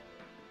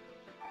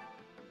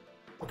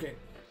 Okay.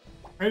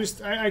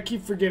 I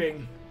keep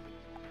forgetting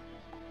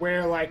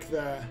where, like,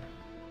 the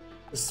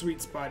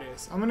sweet spot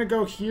is. I'm gonna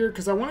go here,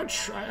 because I want to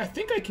try... I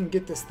think I can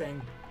get this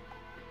thing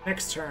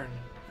next turn,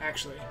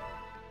 actually.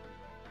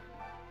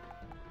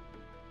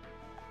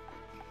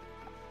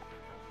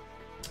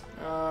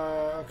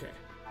 Okay.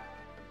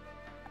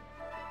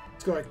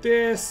 Let's go like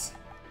this.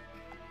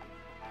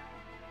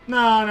 No.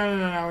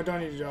 I don't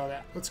need to do all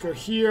that. Let's go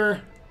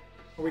here.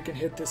 We can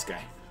hit this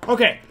guy.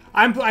 Okay.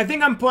 I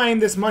think I'm playing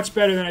this much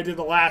better than I did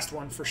the last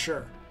one, for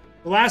sure.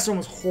 The last one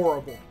was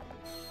horrible.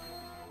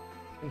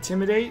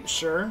 Intimidate?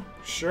 Sure.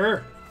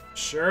 It's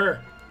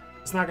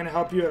not going to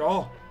help you at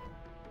all.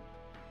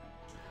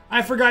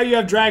 I forgot you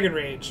have Dragon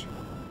Rage.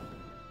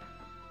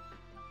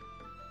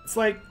 It's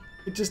like,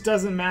 it just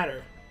doesn't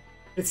matter.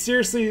 It's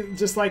seriously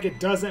just like it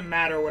doesn't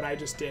matter what I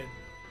just did.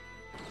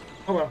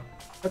 Oh well,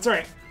 that's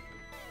alright.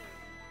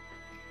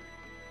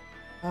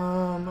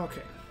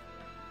 Okay.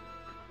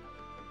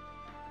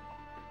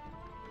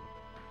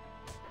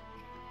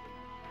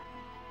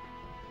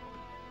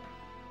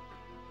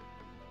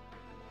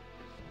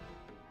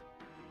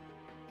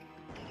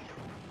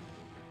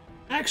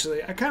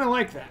 Actually, I kind of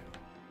like that.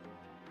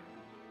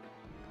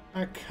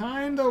 I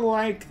kind of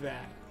like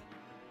that.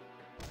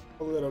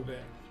 A little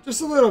bit.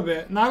 Just a little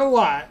bit. Not a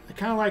lot. I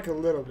kind of like a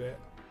little bit.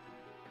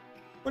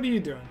 What are you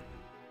doing?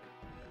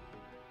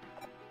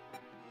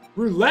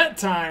 Roulette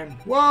time.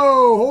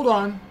 Whoa, hold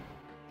on.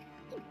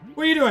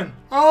 What are you doing?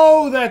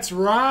 Oh, that's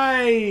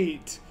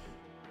right.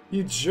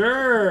 You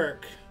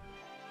jerk.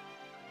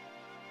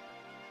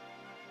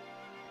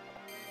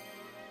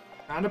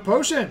 Found a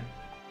potion.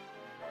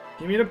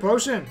 Give me the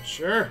potion.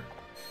 Sure.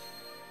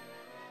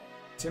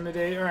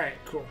 Intimidate. Alright,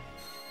 cool.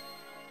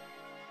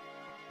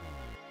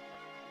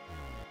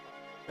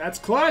 That's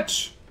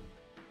clutch.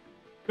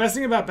 Best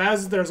thing about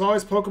Baz is there's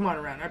always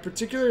Pokemon around. I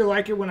particularly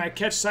like it when I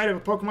catch sight of a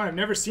Pokemon I've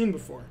never seen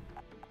before.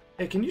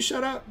 Hey, can you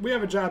shut up? We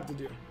have a job to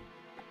do.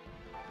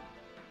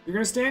 You're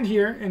going to stand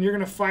here, and you're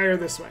going to fire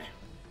this way.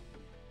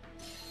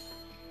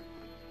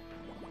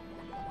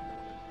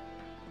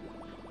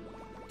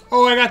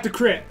 Oh, I got the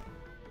crit.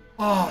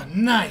 Oh,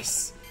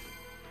 nice.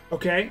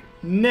 Okay,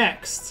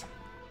 next.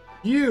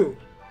 You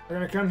are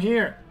going to come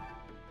here.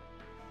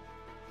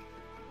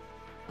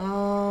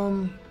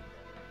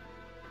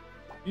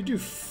 You do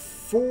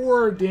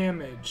 4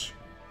 damage.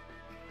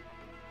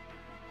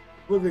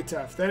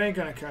 Wigglytuff, that ain't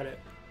gonna cut it.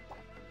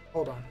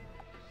 Hold on.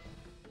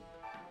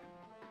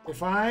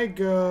 if I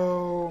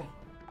go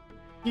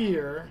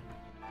here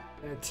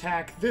and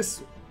attack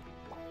this,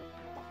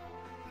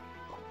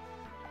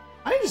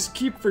 I just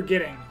keep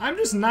forgetting. I'm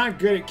just not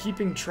good at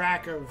keeping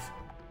track of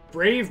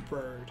Brave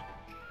Bird.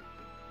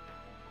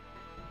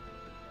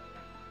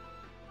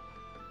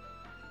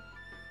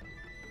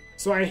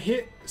 So I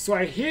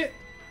hit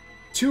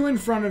two in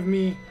front of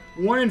me,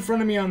 one in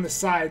front of me on the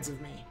sides of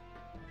me.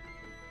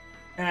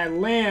 And I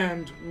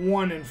land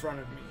one in front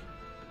of me.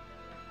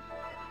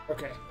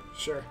 Okay,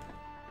 sure.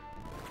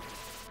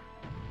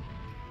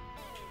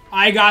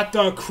 I got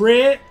the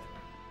crit.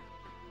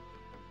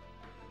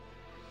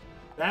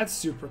 That's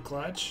super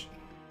clutch.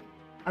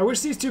 I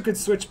wish these two could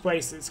switch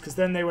places, because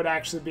then they would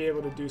actually be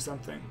able to do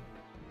something.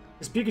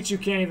 Because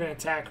Pikachu can't even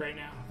attack right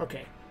now.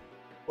 Okay.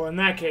 Well, in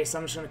that case,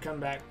 I'm just going to come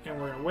back and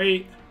we're going to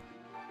wait.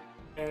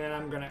 And then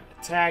I'm going to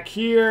attack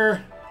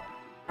here.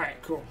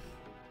 Alright, cool.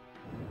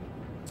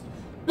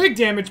 Big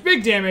damage,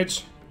 big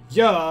damage.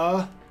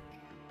 Yeah.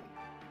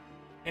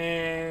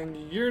 And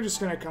you're just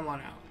going to come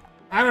on out.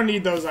 I don't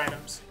need those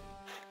items.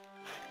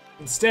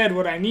 Instead,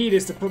 what I need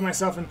is to put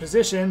myself in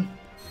position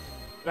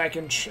that I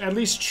can at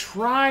least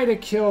try to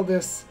kill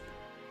this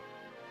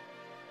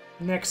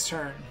next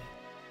turn.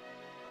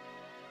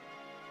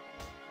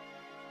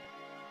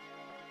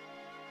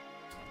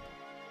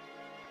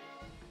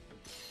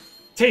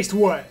 Taste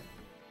what?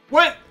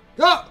 What?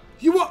 Oh,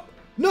 you want?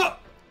 No!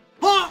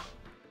 Huh?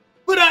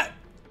 But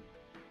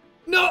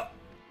no!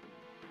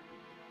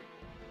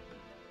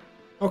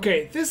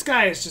 Okay, this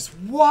guy is just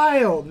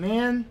wild,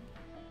 man.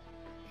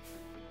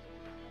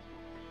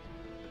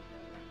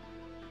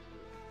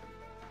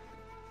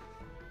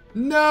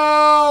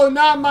 No,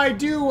 not my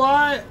do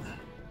what?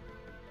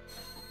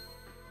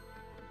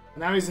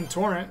 Now he's in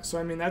Torrent, so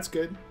I mean that's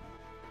good.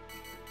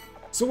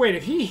 So wait,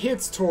 if he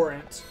hits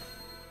Torrent,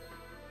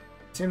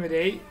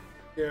 Intimidate,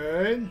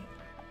 good.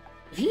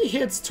 If he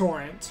hits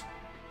Torrent,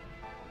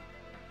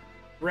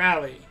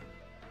 Rally.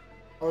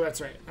 Oh, that's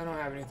right. I don't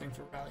have anything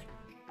for Rally.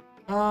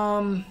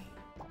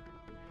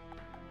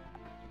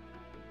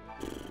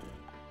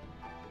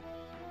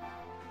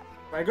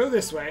 If I go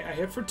this way, I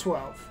hit for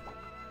 12.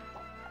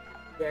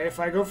 Okay, if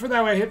I go for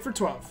that way, I hit for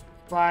 12.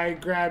 If I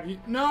grab you...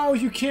 No,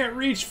 you can't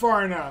reach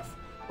far enough.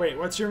 Wait,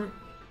 what's your...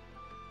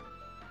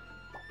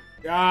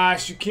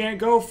 Gosh, you can't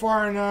go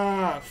far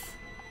enough.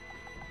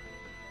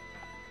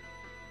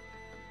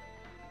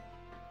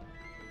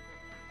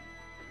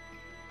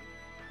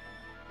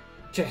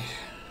 Okay.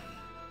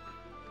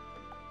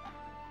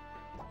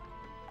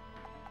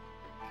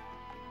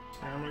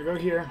 I'm gonna go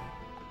here.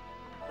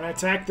 I'm gonna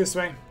attack this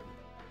way.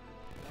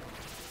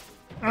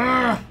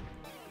 Ugh!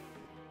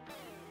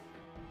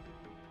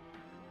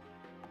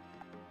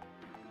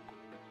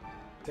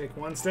 Take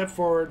one step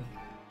forward.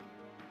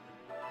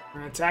 I'm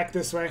gonna attack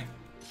this way.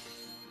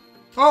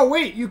 Oh,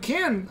 wait, you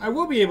can. I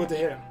will be able to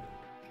hit him.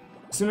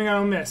 Assuming I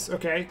don't miss.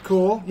 Okay,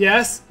 cool.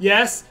 Yes,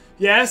 yes,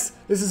 yes.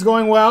 This is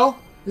going well.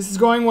 This is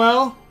going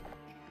well.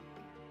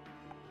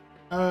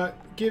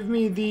 Give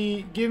me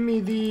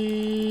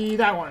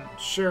that one.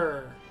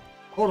 Sure.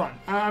 Hold on.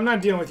 I'm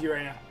not dealing with you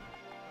right now.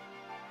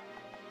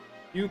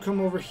 You come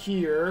over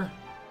here.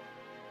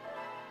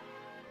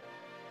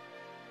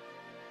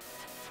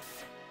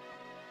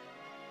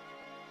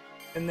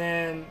 And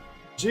then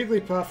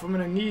Jigglypuff, I'm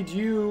gonna need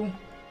you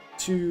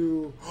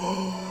to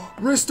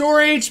restore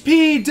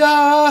HP,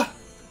 duh!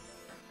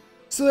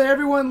 So that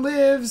everyone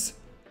lives,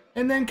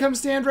 and then come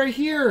stand right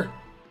here.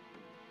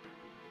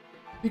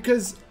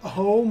 Because,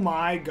 oh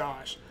my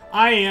gosh,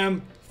 I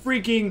am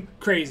freaking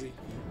crazy.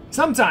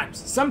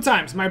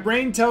 Sometimes my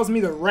brain tells me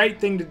the right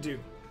thing to do.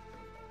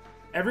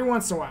 Every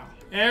once in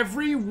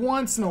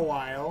a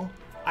while,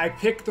 I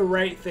pick the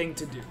right thing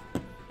to do.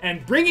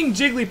 And bringing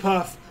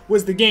Jigglypuff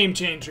was the game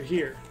changer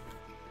here.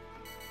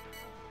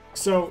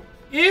 So,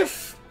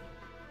 if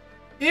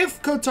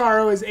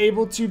Kotaro is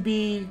able to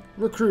be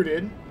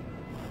recruited,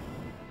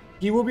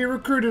 he will be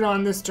recruited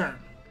on this turn.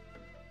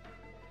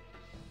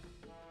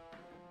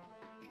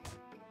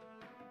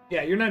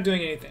 Yeah, you're not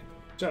doing anything.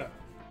 Shut up.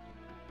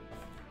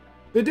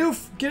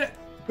 Bidoof, get it.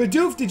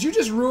 Bidoof, did you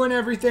just ruin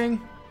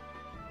everything?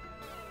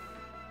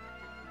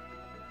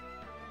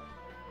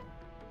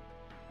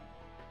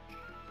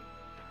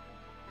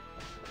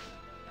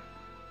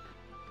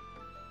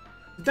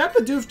 Did that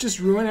Bidoof just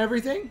ruin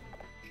everything?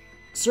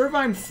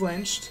 Servine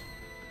flinched.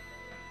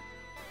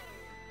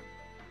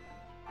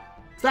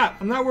 Stop,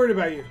 I'm not worried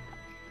about you.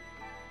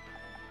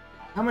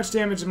 How much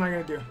damage am I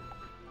gonna do?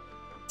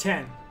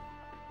 10.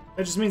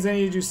 That just means I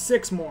need to do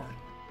 6 more.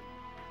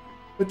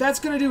 But that's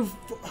gonna do...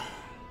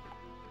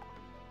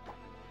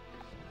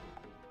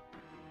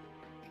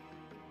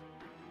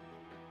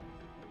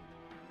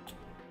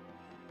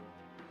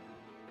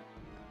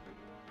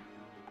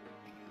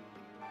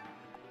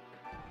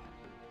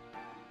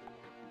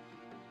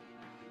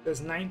 Does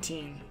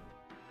 19.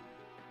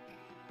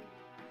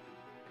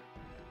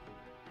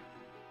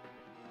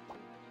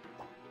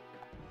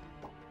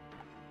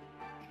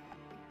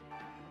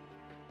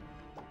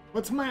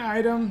 What's my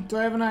item? Do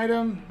I have an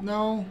item?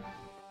 No.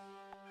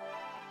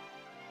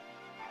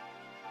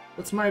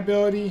 What's my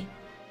ability?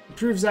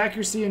 Improves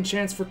accuracy and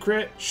chance for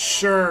crit?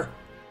 Sure.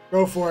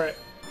 Go for it.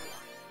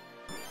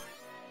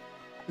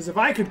 Because if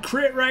I could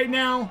crit right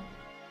now...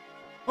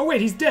 Oh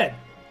wait, he's dead.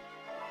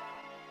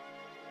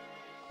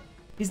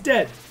 He's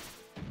dead.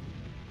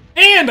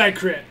 And I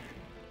crit!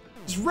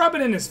 Just rub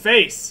it in his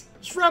face.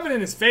 Just rub it in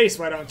his face,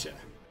 why don't you?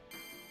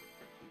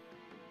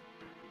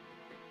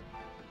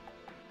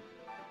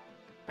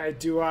 Alright,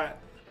 do what?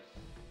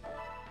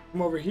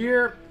 Come over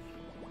here.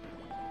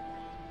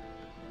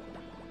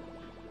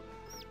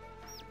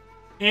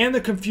 And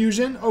the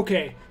confusion.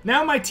 Okay,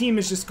 now my team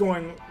is just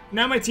going...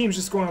 Now my team's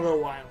just going a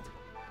little wild.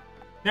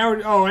 Now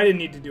we're... Oh, I didn't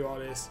need to do all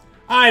this.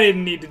 I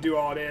didn't need to do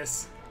all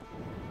this.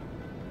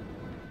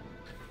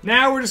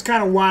 Now we're just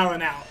kind of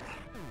wilding out.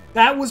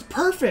 That was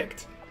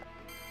perfect.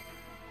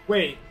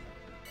 Wait.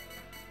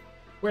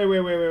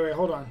 Wait,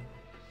 hold on.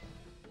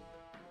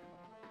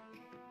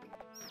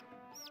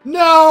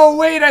 No,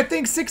 wait, I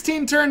think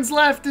 16 turns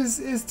left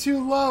is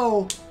too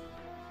low.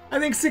 I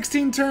think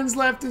 16 turns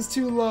left is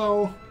too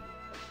low.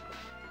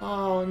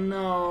 Oh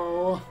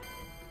no.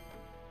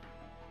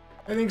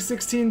 I think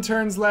 16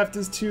 turns left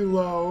is too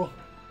low.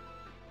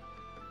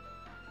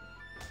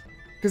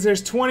 Because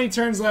there's 20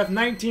 turns left,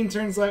 19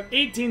 turns left,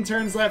 18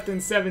 turns left,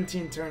 and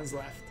 17 turns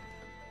left.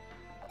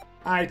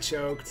 I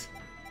choked.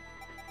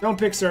 Don't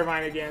pick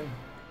Servine again.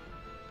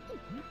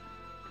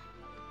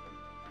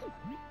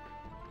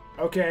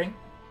 Okay.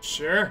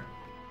 Sure.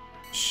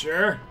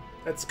 Sure.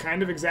 That's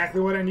kind of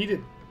exactly what I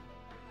needed.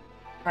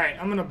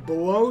 Alright, I'm gonna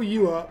blow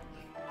you up.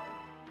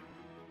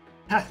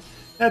 Ha,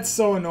 that's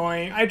so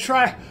annoying.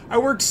 I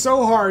worked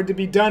so hard to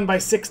be done by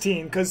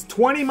 16, because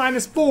 20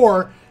 minus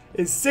 4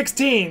 is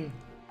 16.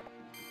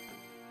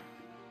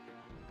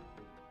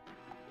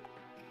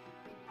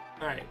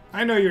 Alright,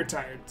 I know you're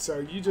tired, so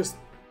you just...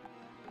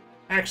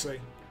 Actually,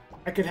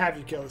 I could have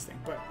you kill this thing,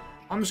 but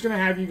I'm just gonna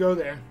have you go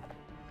there.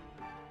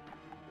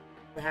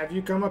 Have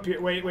you come up here.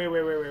 Wait.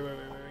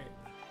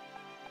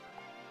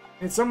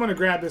 Need someone to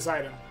grab this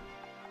item.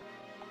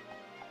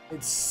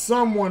 Need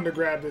someone to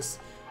grab this.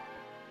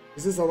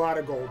 This is a lot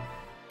of gold.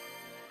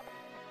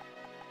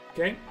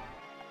 Okay.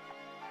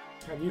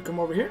 Have you come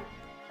over here.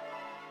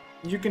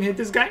 You can hit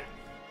this guy.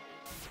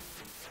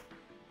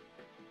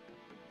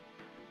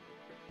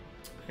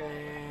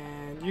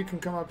 And you can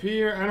come up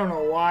here. I don't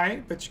know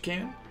why, but you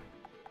can.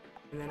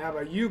 And then how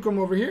about you come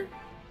over here.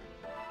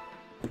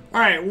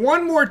 Alright,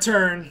 one more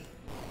turn.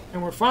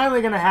 And we're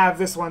finally gonna have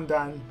this one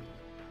done.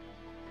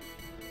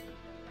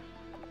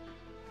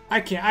 I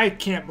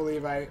can't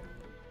believe I...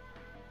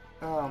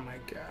 Oh my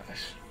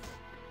gosh.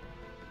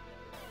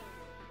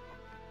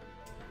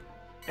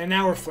 And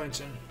now we're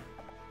flinching.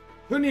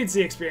 Who needs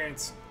the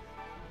experience?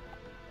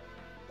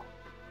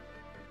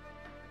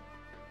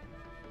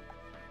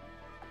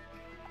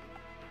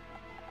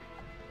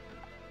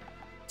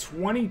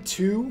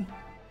 $22?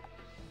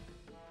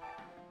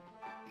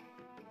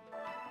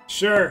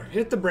 Sure,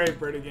 hit the Brave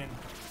Bird again.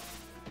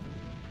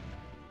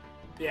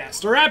 Yeah,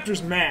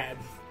 Staraptor's mad.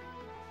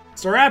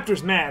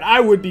 Staraptor's mad. I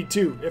would be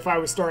too if I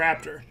was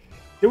Staraptor.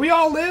 Did we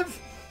all live?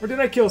 Or did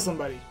I kill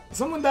somebody? Did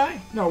someone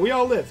die? No, we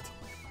all lived.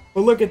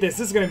 But look at this.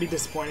 This is going to be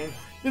disappointing.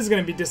 This is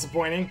going to be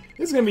disappointing.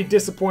 This is going to be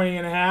disappointing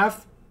and a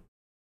half.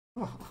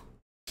 Oh.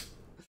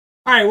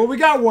 Alright, well, we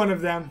got one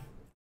of them.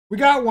 We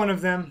got one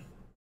of them.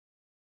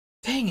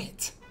 Dang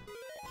it.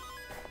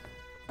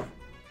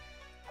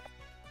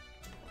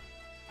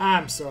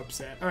 I'm so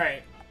upset.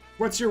 Alright,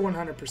 what's your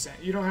 100%?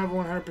 You don't have a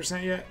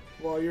 100% yet?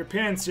 Well, your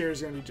Pansear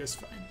is going to be just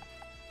fine.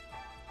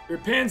 Your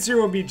Pansear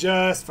will be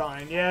just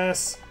fine.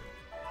 Yes.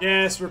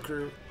 Yes,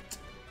 recruit.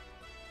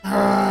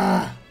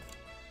 Alright.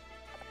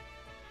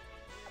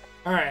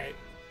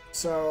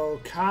 So,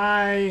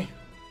 Kai,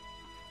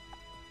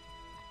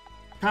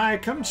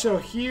 come chill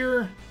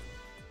here.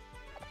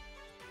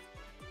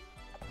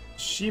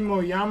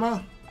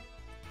 Shimoyama.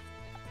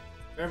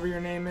 Whatever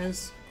your name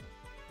is.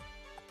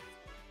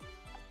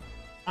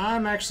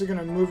 I'm actually going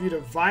to move you to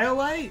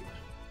Violite.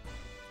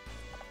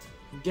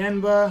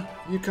 Genba,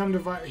 you come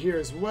to here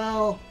as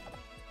well.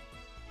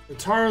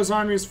 Kotaro's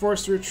army is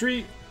forced to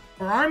retreat.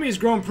 Our army has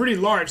grown pretty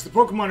large. The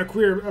Pokemon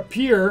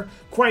appear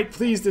quite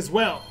pleased as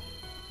well.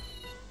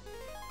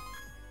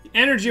 The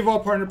energy of all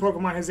partner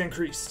Pokemon has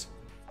increased.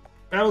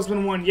 Battle's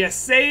been won. Yes,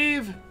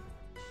 save.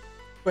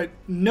 But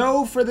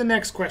no for the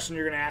next question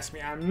you're going to ask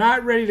me. I'm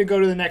not ready to go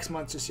to the next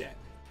month just yet.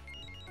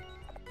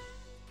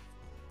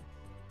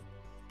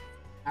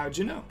 How'd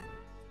you know?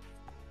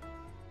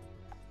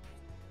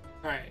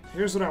 Alright,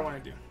 here's what I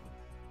want to do.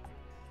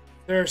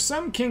 There are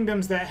some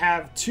kingdoms that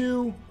have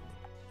 2,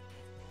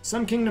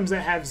 some kingdoms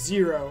that have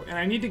 0, and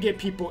I need to get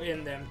people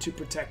in them to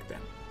protect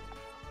them.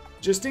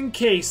 Just in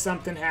case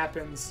something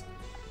happens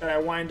that I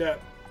wind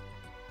up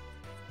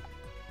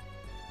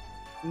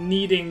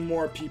needing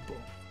more people.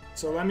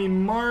 So let me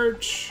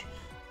march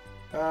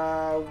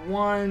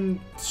 1,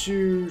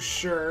 2,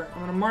 sure.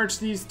 I'm going to march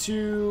these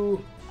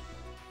 2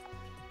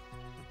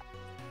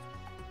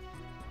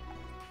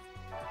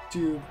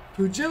 to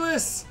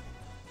Pugilis.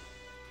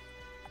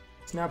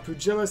 So now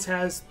Pugilis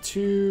has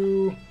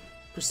 2,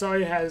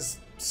 Cresselia has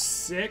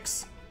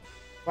 6.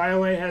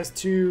 Violet has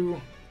 2.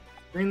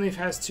 Greenleaf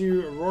has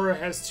 2. Aurora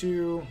has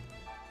 2.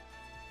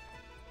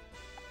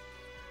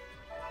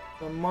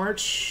 The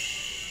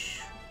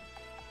March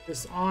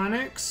is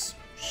Onyx.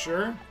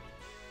 Sure.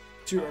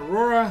 2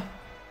 Aurora.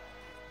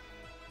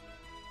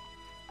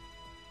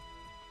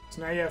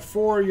 So now you have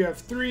 4, you have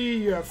 3,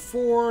 you have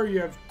 4, you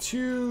have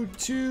 2,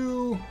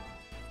 2.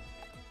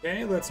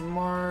 Okay, let's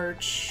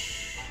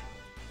march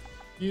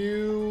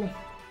you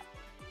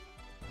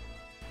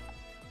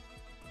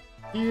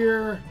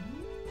here.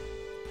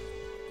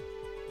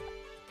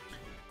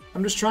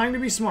 I'm just trying to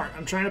be smart.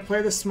 I'm trying to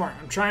play this smart.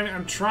 I'm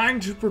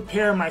trying to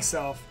prepare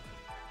myself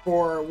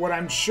for what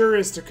I'm sure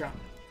is to come,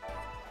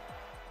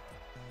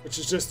 which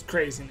is just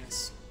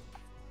craziness.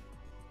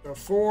 So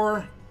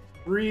 4,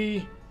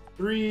 3,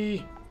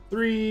 3,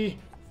 3,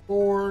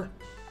 4,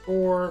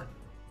 4,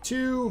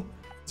 2,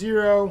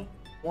 0,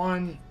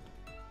 1,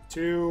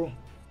 2.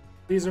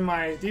 This is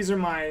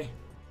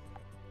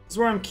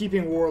where I'm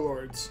keeping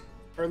warlords.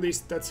 Or at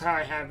least that's how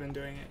I have been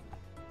doing it.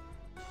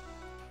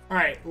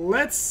 Alright,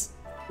 let's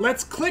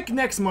click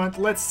next month.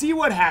 Let's see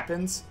what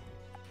happens.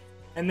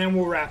 And then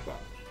we'll wrap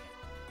up.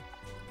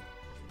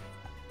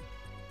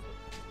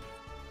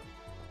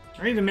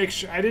 I need to make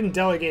sure I didn't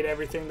delegate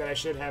everything that I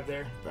should have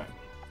there, but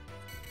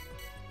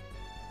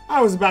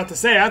I was about to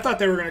say, I thought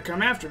they were going to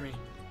come after me.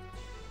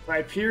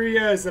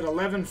 Viperia is at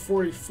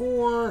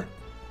 1144.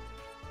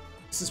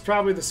 This is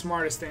probably the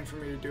smartest thing for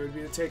me to do, would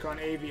be to take on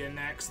Avia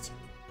next.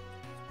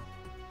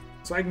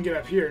 So I can get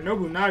up here.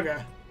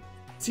 Nobunaga.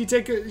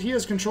 Does he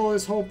has control of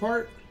this whole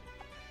part?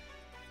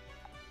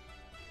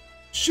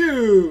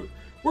 Shoot!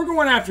 We're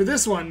going after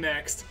this one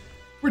next.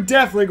 We're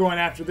definitely going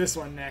after this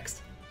one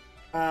next.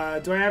 Do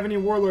I have any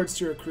warlords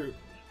to recruit?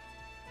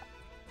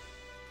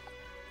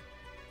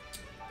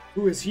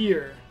 Who is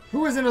here?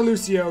 Who is in a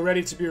Lucio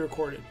ready to be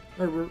recruited?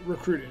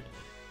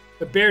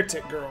 The Bear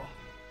Tick girl.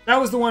 That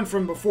was the one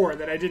from before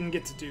that I didn't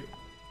get to do.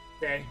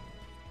 Okay.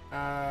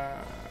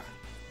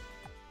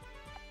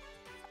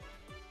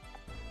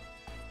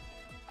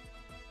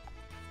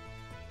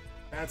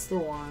 That's the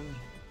one.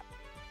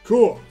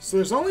 Cool. So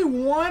there's only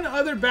one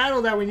other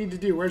battle that we need to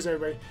do. Where's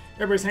everybody?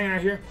 Everybody's hanging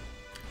out here.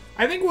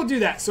 I think we'll do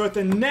that. So at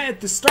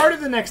the start of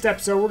the next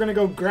episode, we're gonna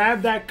go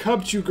grab that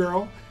Cubchoo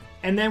girl,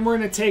 and then we're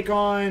gonna take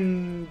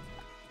on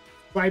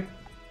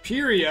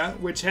Viperia,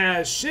 which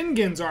has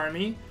Shingen's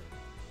army.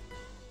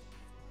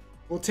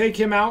 We'll take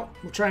him out.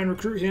 We'll try and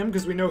recruit him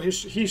because we know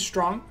he's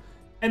strong.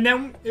 And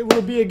then it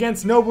will be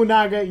against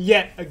Nobunaga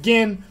yet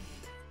again.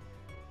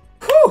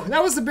 Whew,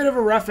 that was a bit of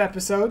a rough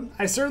episode.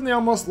 I certainly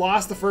almost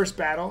lost the first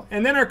battle.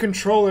 And then our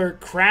controller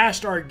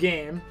crashed our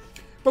game.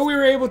 But we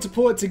were able to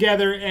pull it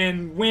together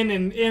and win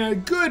in a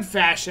good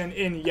fashion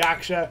in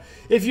Yaksha.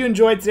 If you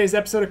enjoyed today's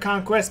episode of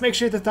Conquest, make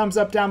sure you hit the thumbs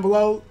up down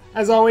below.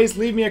 As always,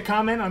 leave me a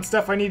comment on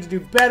stuff I need to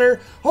do better.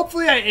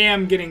 Hopefully I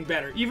am getting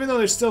better. Even though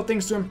there's still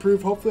things to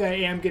improve, hopefully I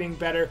am getting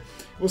better.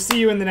 We'll see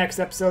you in the next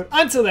episode.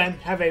 Until then,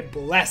 have a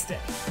blessed day.